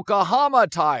of Yokohama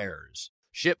tires.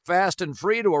 Ship fast and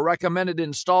free to a recommended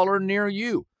installer near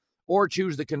you. Or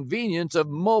choose the convenience of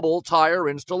mobile tire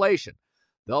installation.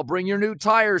 They'll bring your new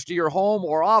tires to your home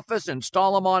or office,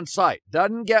 install them on site.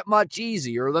 Doesn't get much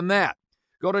easier than that.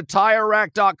 Go to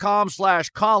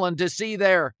TireRack.com/Colin to see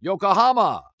their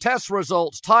Yokohama test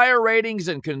results, tire ratings,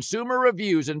 and consumer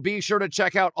reviews, and be sure to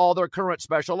check out all their current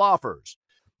special offers.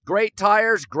 Great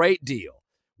tires, great deal.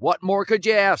 What more could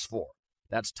you ask for?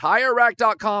 That's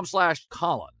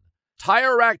TireRack.com/Colin.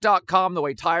 TireRack.com, the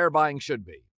way tire buying should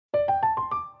be.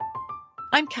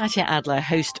 I'm Katya Adler,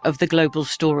 host of The Global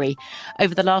Story.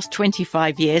 Over the last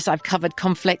 25 years, I've covered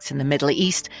conflicts in the Middle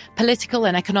East, political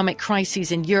and economic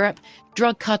crises in Europe,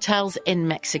 drug cartels in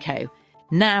Mexico.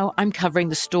 Now I'm covering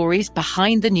the stories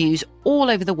behind the news all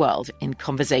over the world in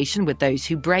conversation with those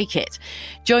who break it.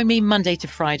 Join me Monday to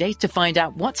Friday to find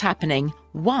out what's happening,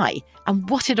 why, and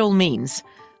what it all means.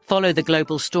 Follow The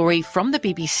Global Story from the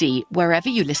BBC wherever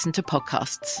you listen to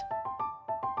podcasts.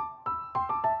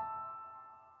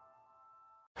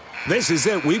 This is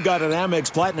it. We've got an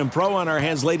Amex Platinum Pro on our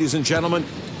hands, ladies and gentlemen.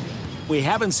 We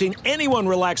haven't seen anyone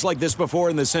relax like this before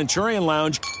in the Centurion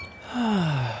Lounge.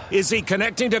 Is he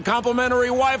connecting to complimentary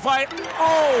Wi-Fi?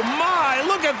 Oh, my!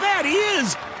 Look at that! He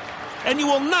is! And you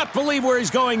will not believe where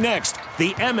he's going next.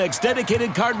 The Amex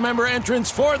dedicated card member entrance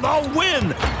for the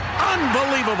win!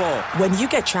 Unbelievable! When you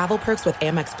get travel perks with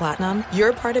Amex Platinum,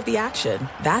 you're part of the action.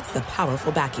 That's the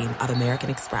powerful backing of American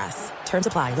Express. Terms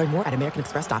apply. Learn more at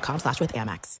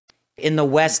americanexpress.com/withAmex. In the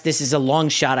West, this is a long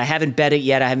shot. I haven't bet it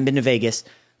yet. I haven't been to Vegas.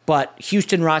 But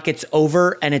Houston Rockets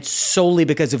over, and it's solely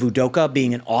because of Udoka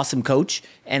being an awesome coach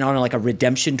and on like a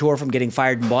redemption tour from getting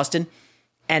fired in Boston.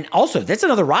 And also, that's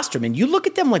another roster, man. You look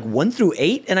at them like 1 through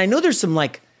 8, and I know there's some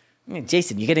like,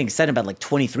 Jason, you're getting excited about like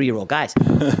 23-year-old guys.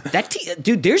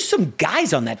 Dude, there's some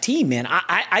guys on that team, man.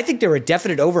 I think they're a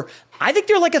definite over. I think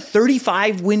they're like a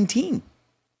 35-win team.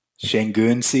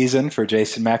 Shangoon season for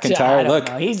Jason McIntyre.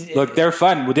 Look, they're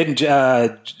fun. We didn't.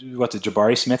 What's it?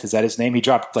 Jabari Smith, is that his name? He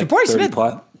dropped like 30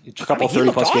 plus, a couple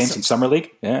 30 plus games in summer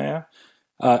league. Yeah.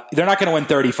 They're not going to win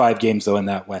 35 games though in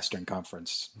that Western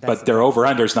Conference, but their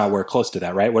over/under is not close to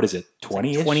that, right? What is it?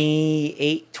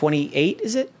 20? 28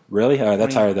 is it? Really?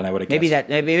 That's higher than I would have guessed.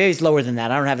 Maybe it's lower than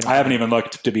that. I don't have it. I haven't even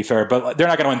looked, to be fair, but they're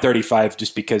not going to win 35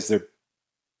 just because they're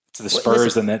the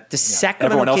Spurs and that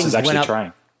everyone else is actually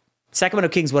trying. Sacramento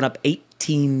Kings went up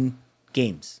 18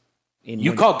 games.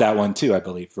 You called that one too, I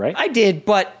believe, right? I did,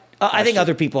 but I think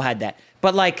other people had that.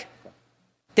 But like,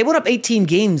 they went up 18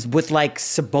 games with like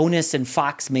Sabonis and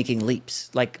Fox making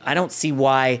leaps. Like, I don't see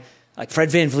why. Like, Fred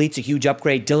VanVleet's a huge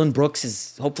upgrade. Dylan Brooks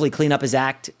is hopefully clean up his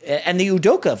act, and the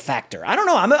Udoka factor. I don't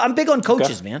know. I'm big on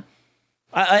coaches, man.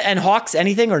 And Hawks,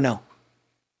 anything or no?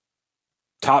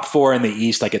 Top 4 in the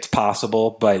East, like it's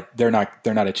possible, but they're not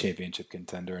a championship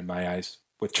contender in my eyes,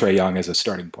 with Trae Young as a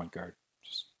starting point guard.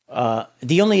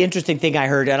 The only interesting thing I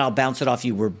heard, and I'll bounce it off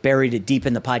you, we're buried it deep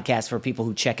in the podcast for people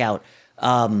who check out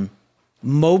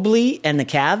Mobley and the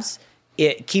Cavs.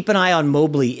 Keep an eye on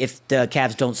Mobley if the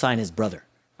Cavs don't sign his brother.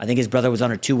 I think his brother was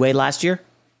on a 2-way last year.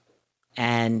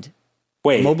 And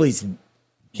Mobley's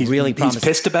really promising. He's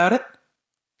pissed about it?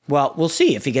 Well, we'll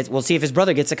see if his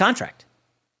brother gets a contract.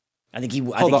 I think he.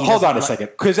 Hold on a second,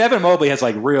 because Evan Mobley has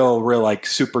like real like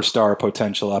superstar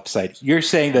potential upside. You're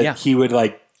saying that he would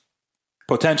like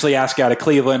potentially ask out of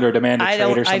Cleveland or demand a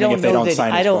trade or something if they don't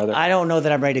sign his brother. I don't know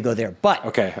that I'm ready to go there, but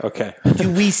okay.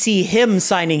 Do we see him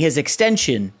signing his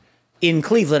extension in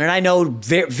Cleveland? And I know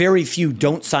very few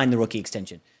don't sign the rookie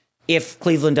extension if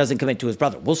Cleveland doesn't commit to his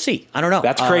brother. We'll see. I don't know.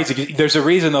 That's crazy. There's a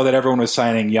reason though that everyone was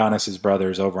signing Giannis's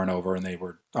brothers over and over, and they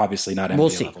were obviously not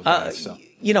NBA level guys. So.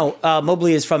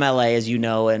 Mobley is from LA, as you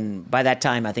know, and by that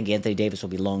time, I think Anthony Davis will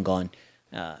be long gone.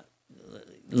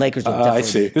 Lakers will definitely. I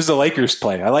see. This is a Lakers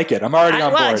play. I like it. I'm already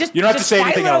on board. You don't have to say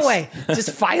anything else.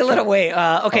 Just file it away.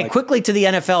 Okay, quickly to the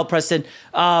NFL, Preston.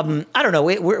 I don't know.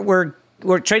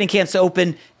 We're training camps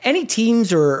open. Any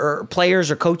teams or players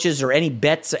or coaches or any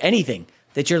bets or anything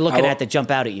that you're looking at that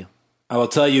jump out at you? I will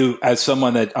tell you, as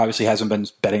someone that obviously hasn't been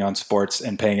betting on sports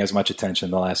and paying as much attention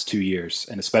the last 2 years,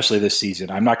 and especially this season,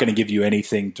 I'm not going to give you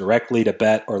anything directly to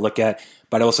bet or look at,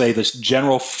 but I will say this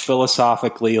general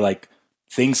philosophically, like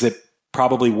things that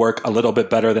probably work a little bit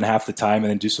better than half the time,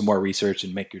 and then do some more research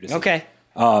and make your decision. Okay.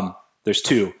 There's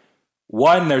two.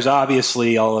 One, there's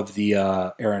obviously all of the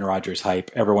Aaron Rodgers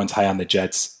hype. Everyone's high on the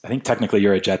Jets. I think technically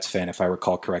you're a Jets fan, if I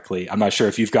recall correctly. I'm not sure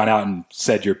if you've gone out and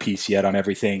said your piece yet on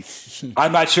everything.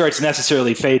 I'm not sure it's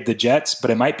necessarily fade the Jets, but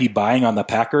it might be buying on the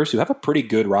Packers, who have a pretty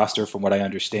good roster from what I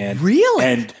understand. Really?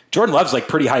 And Jordan Love's like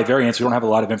pretty high variance. We don't have a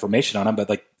lot of information on him, but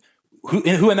like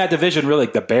who in that division, really?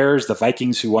 Like the Bears, the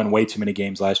Vikings, who won way too many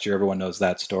games last year. Everyone knows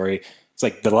that story. It's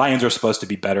like the Lions are supposed to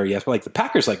be better, yes, but like the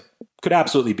Packers like could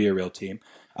absolutely be a real team.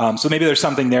 So maybe there's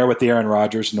something there with the Aaron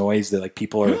Rodgers noise that like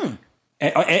people are,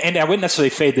 and I wouldn't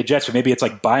necessarily fade the Jets, but maybe it's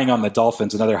like buying on the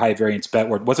Dolphins, another high variance bet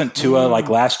where it wasn't Tua like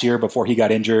last year before he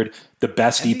got injured, the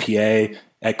best EPA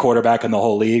at quarterback in the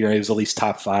whole league, or he was at least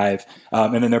top 5.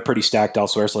 And then they're pretty stacked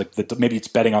elsewhere. So like maybe it's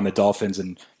betting on the Dolphins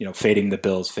and, fading the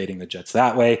Bills, fading the Jets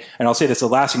that way. And I'll say this, the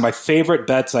last thing, my favorite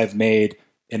bets I've made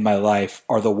in my life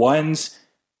are the ones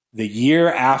the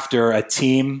year after a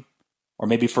team, or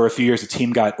maybe for a few years, a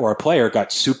team or a player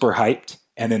got super hyped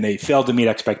and then they failed to meet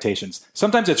expectations.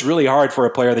 Sometimes it's really hard for a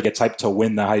player that gets hyped to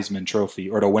win the Heisman Trophy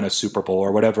or to win a Super Bowl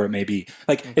or whatever it may be.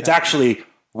 Like it's actually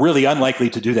really unlikely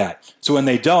to do that. So when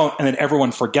they don't, and then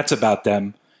everyone forgets about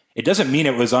them, it doesn't mean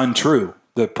it was untrue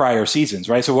the prior seasons,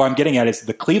 right? So what I'm getting at is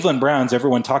the Cleveland Browns,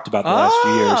 everyone talked about the last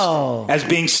few years as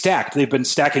being stacked. They've been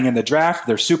stacking in the draft.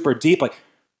 They're super deep.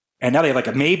 And now they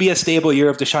have maybe a stable year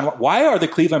of Deshaun. Why are the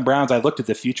Cleveland Browns? I looked at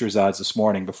the futures odds this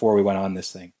morning before we went on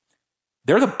this thing.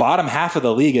 They're the bottom half of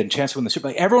the league in chance to win the Super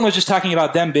Bowl. Everyone was just talking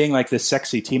about them being like this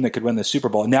sexy team that could win the Super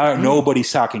Bowl. Now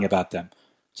nobody's talking about them.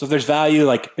 So if there's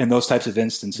value in those types of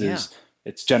instances,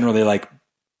 it's generally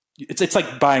it's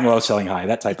like buying low, selling high,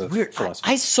 that type of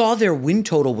philosophy. I saw their win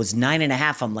total was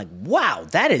 9.5. I'm like, wow,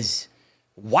 that is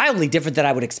wildly different than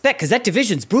I would expect because that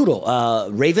division's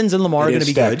brutal. Ravens and Lamar are going to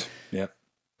be good. Yep.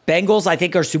 Bengals, I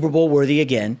think, are Super Bowl worthy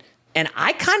again. And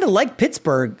I kind of like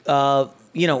Pittsburgh.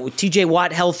 TJ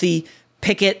Watt healthy,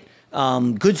 Pickett,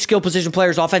 good skill position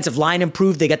players, offensive line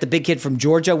improved. They got the big kid from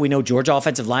Georgia. We know Georgia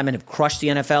offensive linemen have crushed the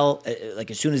NFL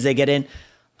as soon as they get in.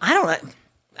 I don't know.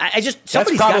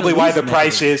 That's probably why the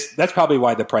price is. That's probably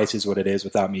why the price is what it is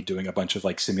without me doing a bunch of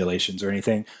simulations or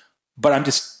anything. But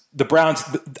the Browns.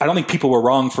 I don't think people were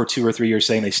wrong for 2 or 3 years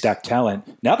saying they stacked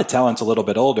talent. Now the talent's a little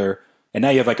bit older. And now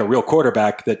you have a real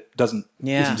quarterback that isn't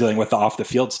dealing with the off the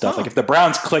field stuff. If the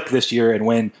Browns click this year and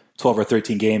win 12 or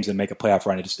 13 games and make a playoff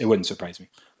run, it wouldn't surprise me.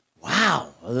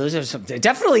 Wow. Those are some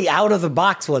definitely out of the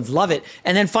box ones. Love it.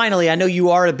 And then finally, I know you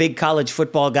are a big college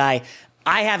football guy.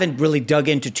 I haven't really dug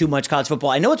into too much college football.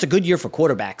 I know it's a good year for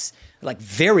quarterbacks,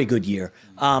 very good year.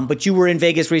 But you were in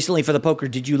Vegas recently for the poker.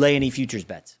 Did you lay any futures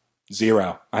bets?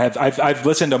 0. I've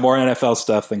listened to more NFL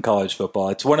stuff than college football.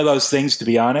 It's one of those things, to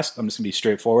be honest. I'm just going to be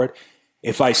straightforward.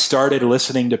 If I started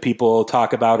listening to people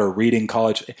talk about or reading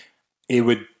college, it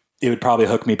would probably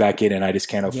hook me back in, and I just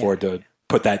can't afford to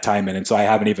put that time in. And so I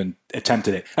haven't even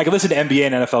attempted it. I can listen to NBA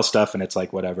and NFL stuff, and it's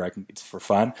whatever. It's for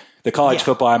fun. The college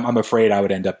football, I'm afraid I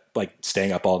would end up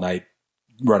staying up all night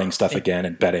running stuff again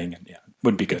and betting, and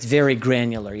wouldn't be good. It's very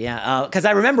granular, because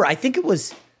I remember, I think it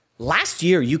was last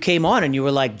year you came on and you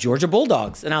were like, Georgia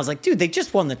Bulldogs. And I was like, dude, they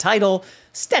just won the title.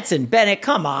 Stetson Bennett,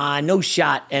 come on, no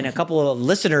shot. And a couple of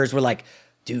listeners were like,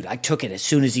 dude, I took it as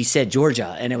soon as he said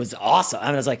Georgia. And it was awesome.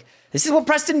 I was like, this is what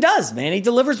Preston does, man. He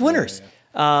delivers winners.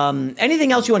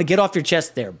 Anything else you want to get off your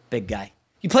chest there, big guy?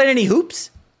 You played any hoops?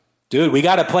 Dude, we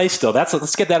got to play still.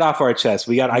 Let's get that off our chest.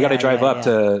 I got to drive up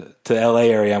to LA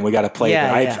area and we got to play.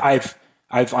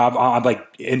 I'm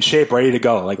in shape, ready to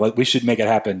go. We should make it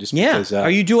happen. Just because. Are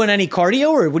you doing any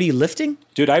cardio or what are you lifting?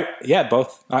 Dude,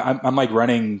 both. I'm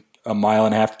running 1.5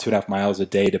 miles to 2.5 miles a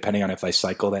day, depending on if I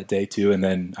cycle that day too, and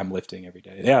then I'm lifting every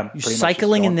day. Yeah, you're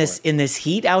cycling in this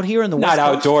heat out here in the West Not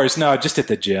Coast? Outdoors. No, just at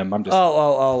the gym. I'm just.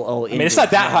 Oh. I mean, it's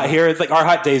not that hot here. It's our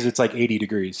hot days. It's 80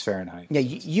 degrees Fahrenheit. Yeah,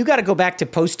 you got to go back to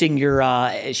posting your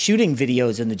shooting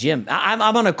videos in the gym.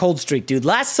 I'm on a cold streak, dude.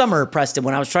 Last summer, Preston,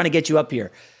 when I was trying to get you up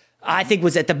here, I think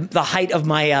was at the height of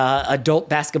my adult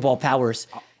basketball powers.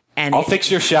 And I'll fix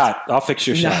your shot.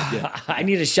 Yeah. I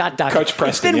need a shot doctor. Coach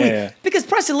Preston, Because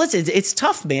Preston, listen, it's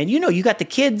tough, man. You got the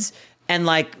kids and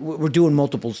we're doing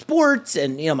multiple sports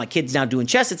and, my kid's now doing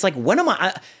chess. It's when am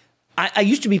I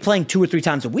used to be playing 2 or 3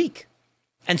 times a week.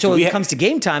 And so when it comes to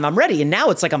game time, I'm ready. And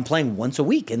now it's I'm playing once a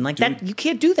week. And you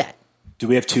can't do that. Do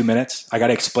we have 2 minutes? I got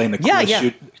to explain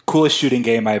the coolest shooting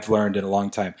game I've learned in a long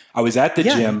time. I was at the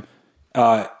gym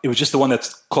It was just the one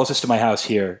that's closest to my house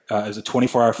here. It was a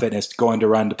 24-hour fitness, going to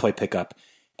run to play pickup.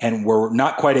 And we're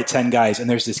not quite at 10 guys. And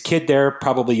there's this kid there,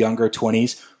 probably younger,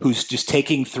 20s, who's just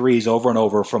taking threes over and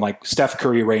over from like Steph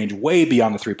Curry range, way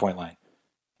beyond the three-point line.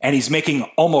 And he's making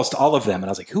almost all of them. And I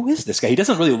was like, who is this guy? He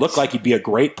doesn't really look like he'd be a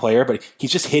great player, but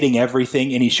he's just hitting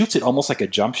everything. And he shoots it almost like a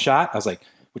jump shot. I was like,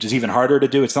 which is even harder to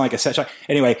do. It's not like a set shot.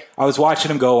 Anyway, I was watching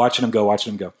him go.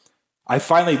 I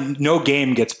finally, no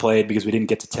game gets played because we didn't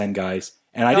get to 10 guys.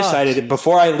 And I decided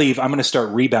before I leave, I'm going to start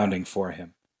rebounding for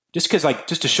him. Just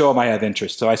to show him I have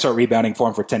interest. So I start rebounding for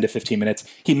him for 10 to 15 minutes.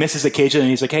 He misses occasionally, and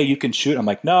he's like, hey, you can shoot. I'm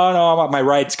like, no, my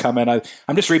ride's coming.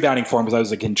 I'm just rebounding for him because I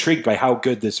was like intrigued by how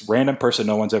good this random person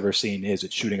no one's ever seen is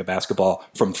at shooting a basketball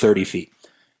from 30 feet.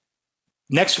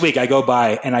 Next week, I go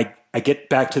by, and I get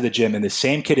back to the gym, and the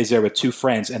same kid is there with two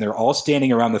friends, and they're all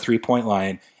standing around the three-point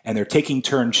line, and they're taking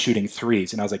turns shooting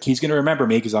threes. And I was like, he's going to remember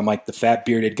me because I'm like the fat,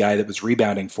 bearded guy that was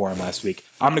rebounding for him last week.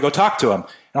 I'm going to go talk to him.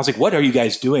 And I was like, what are you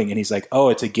guys doing? And he's like, oh,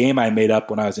 it's a game I made up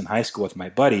when I was in high school with my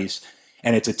buddies,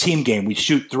 and it's a team game. We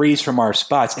shoot threes from our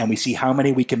spots, and we see how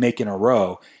many we can make in a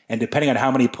row. And depending on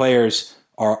how many players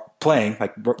are playing,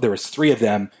 like there was 3 of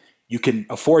them, you can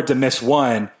afford to miss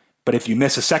one, but if you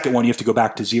miss a second one, you have to go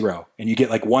back to 0. And you get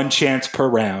like 1 chance per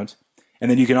round. And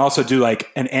then you can also do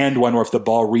like an and one where if the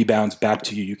ball rebounds back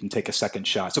to you, you can take a second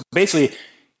shot. So basically,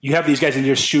 you have these guys and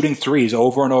you're shooting threes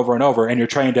over and over and over, and you're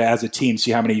trying to, as a team,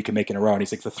 see how many you can make in a row. And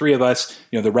he's like, the 3 of us,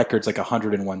 the record's like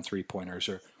 101 3-pointers,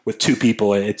 or with 2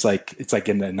 people, it's like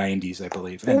in the 90s, I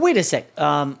believe. And wait a sec.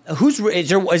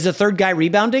 Is the third guy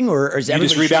rebounding, or is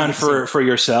everybody you just rebound for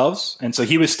yourselves? And so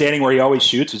he was standing where he always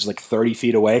shoots, which is like 30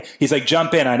 feet away. He's like,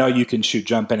 jump in. I know you can shoot,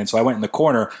 jump in. And so I went in the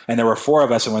corner, and there were 4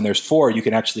 of us. And when there's 4, you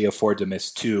can actually afford to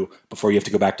miss 2 before you have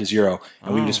to go back to 0.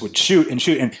 And we just would shoot.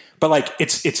 But like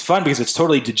it's fun because it's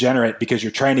totally degenerate because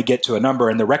you're trying to get to a number,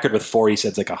 and the record with 4, he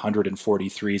said, is like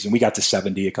 143s, and we got to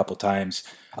 70 a couple times.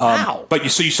 Wow! But you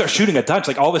start shooting a bunch.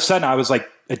 Like all of a sudden, I was like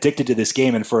addicted to this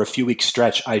game, and for a few weeks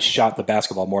stretch, I shot the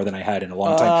basketball more than I had in a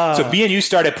long time. So if me and you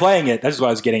started playing it, that's what I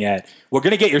was getting at. We're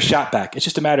going to get your shot back. It's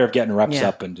just a matter of getting reps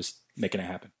up and just making it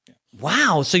happen. Yeah.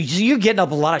 Wow! So you're getting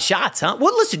up a lot of shots, huh?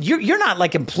 Well, listen, you're not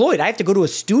like employed. I have to go to a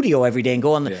studio every day and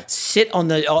go sit on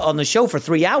the show for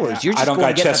 3 hours. You're just I don't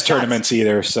got chess tournaments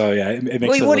either, so yeah, it makes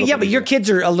it a little bit but your kids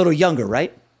are a little younger,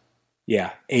 right?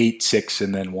 Yeah, 8, 6,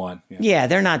 and then 1. Yeah,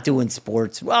 they're not doing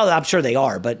sports. Well, I'm sure they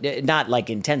are, but not like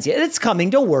intense yet. It's coming.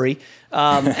 Don't worry.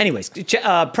 Anyways,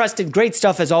 Preston, great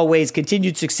stuff as always.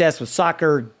 Continued success with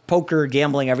soccer, poker,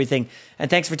 gambling, everything. And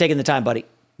thanks for taking the time, buddy.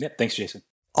 Yeah, thanks, Jason.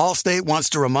 Allstate wants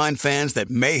to remind fans that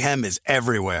mayhem is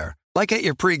everywhere, like at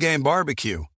your pregame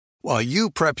barbecue. While you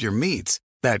prep your meats,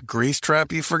 that grease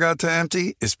trap you forgot to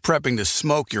empty is prepping to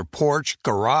smoke your porch,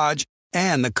 garage,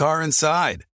 and the car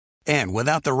inside. And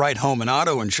without the right home and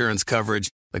auto insurance coverage,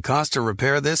 the cost to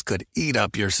repair this could eat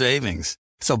up your savings.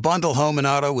 So bundle home and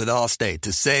auto with Allstate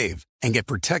to save and get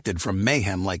protected from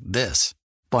mayhem like this.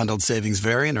 Bundled savings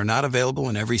vary and are not available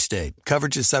in every state.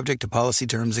 Coverage is subject to policy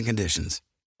terms and conditions.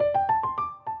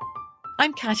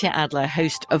 I'm Katya Adler,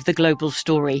 host of The Global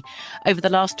Story. Over the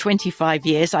last 25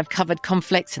 years, I've covered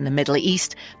conflicts in the Middle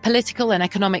East, political and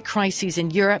economic crises in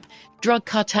Europe, drug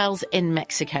cartels in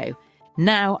Mexico.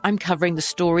 Now I'm covering the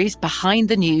stories behind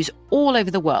the news all over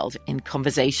the world in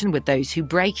conversation with those who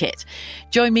break it.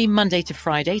 Join me Monday to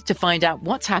Friday to find out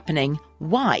what's happening,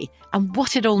 why, and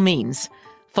what it all means.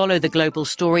 Follow The Global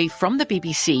Story from the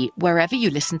BBC wherever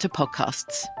you listen to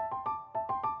podcasts.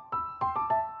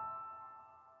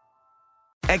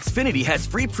 Xfinity has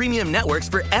free premium networks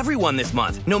for everyone this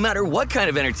month, no matter what kind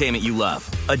of entertainment you love.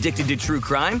 Addicted to true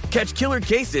crime? Catch killer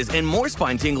cases and more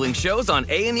spine-tingling shows on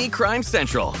A&E Crime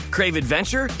Central. Crave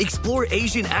adventure? Explore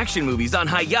Asian action movies on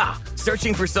Hi-Ya.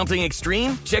 Searching for something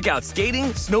extreme? Check out skating,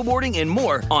 snowboarding, and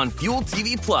more on Fuel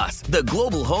TV Plus, the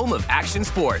global home of action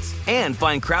sports. And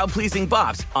find crowd-pleasing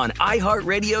bops on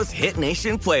iHeartRadio's Hit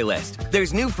Nation playlist.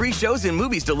 There's new free shows and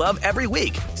movies to love every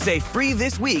week. Say free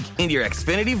this week in your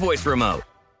Xfinity voice remote.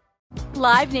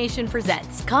 Live Nation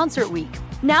presents Concert Week.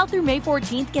 Now through May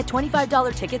 14th, get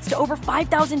 $25 tickets to over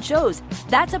 5,000 shows.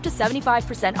 That's up to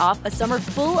 75% off a summer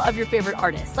full of your favorite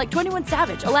artists like 21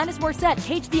 Savage, Alanis Morissette,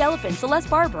 Cage the Elephant, Celeste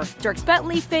Barber, Dierks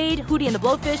Bentley, Fade, Hootie and the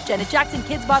Blowfish, Janet Jackson,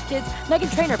 Kids Bop Kids,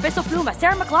 Meghan Trainor, Bissell Pluma,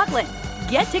 Sarah McLachlan.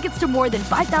 Get tickets to more than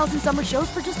 5,000 summer shows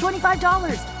for just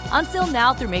 $25. Until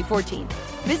now through May 14th.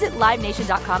 Visit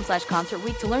LiveNation.com/Concert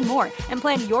Week to learn more and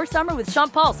plan your summer with Sean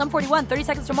Paul, Sum 41, 30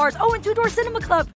 Seconds to Mars, and Two Door Cinema Club.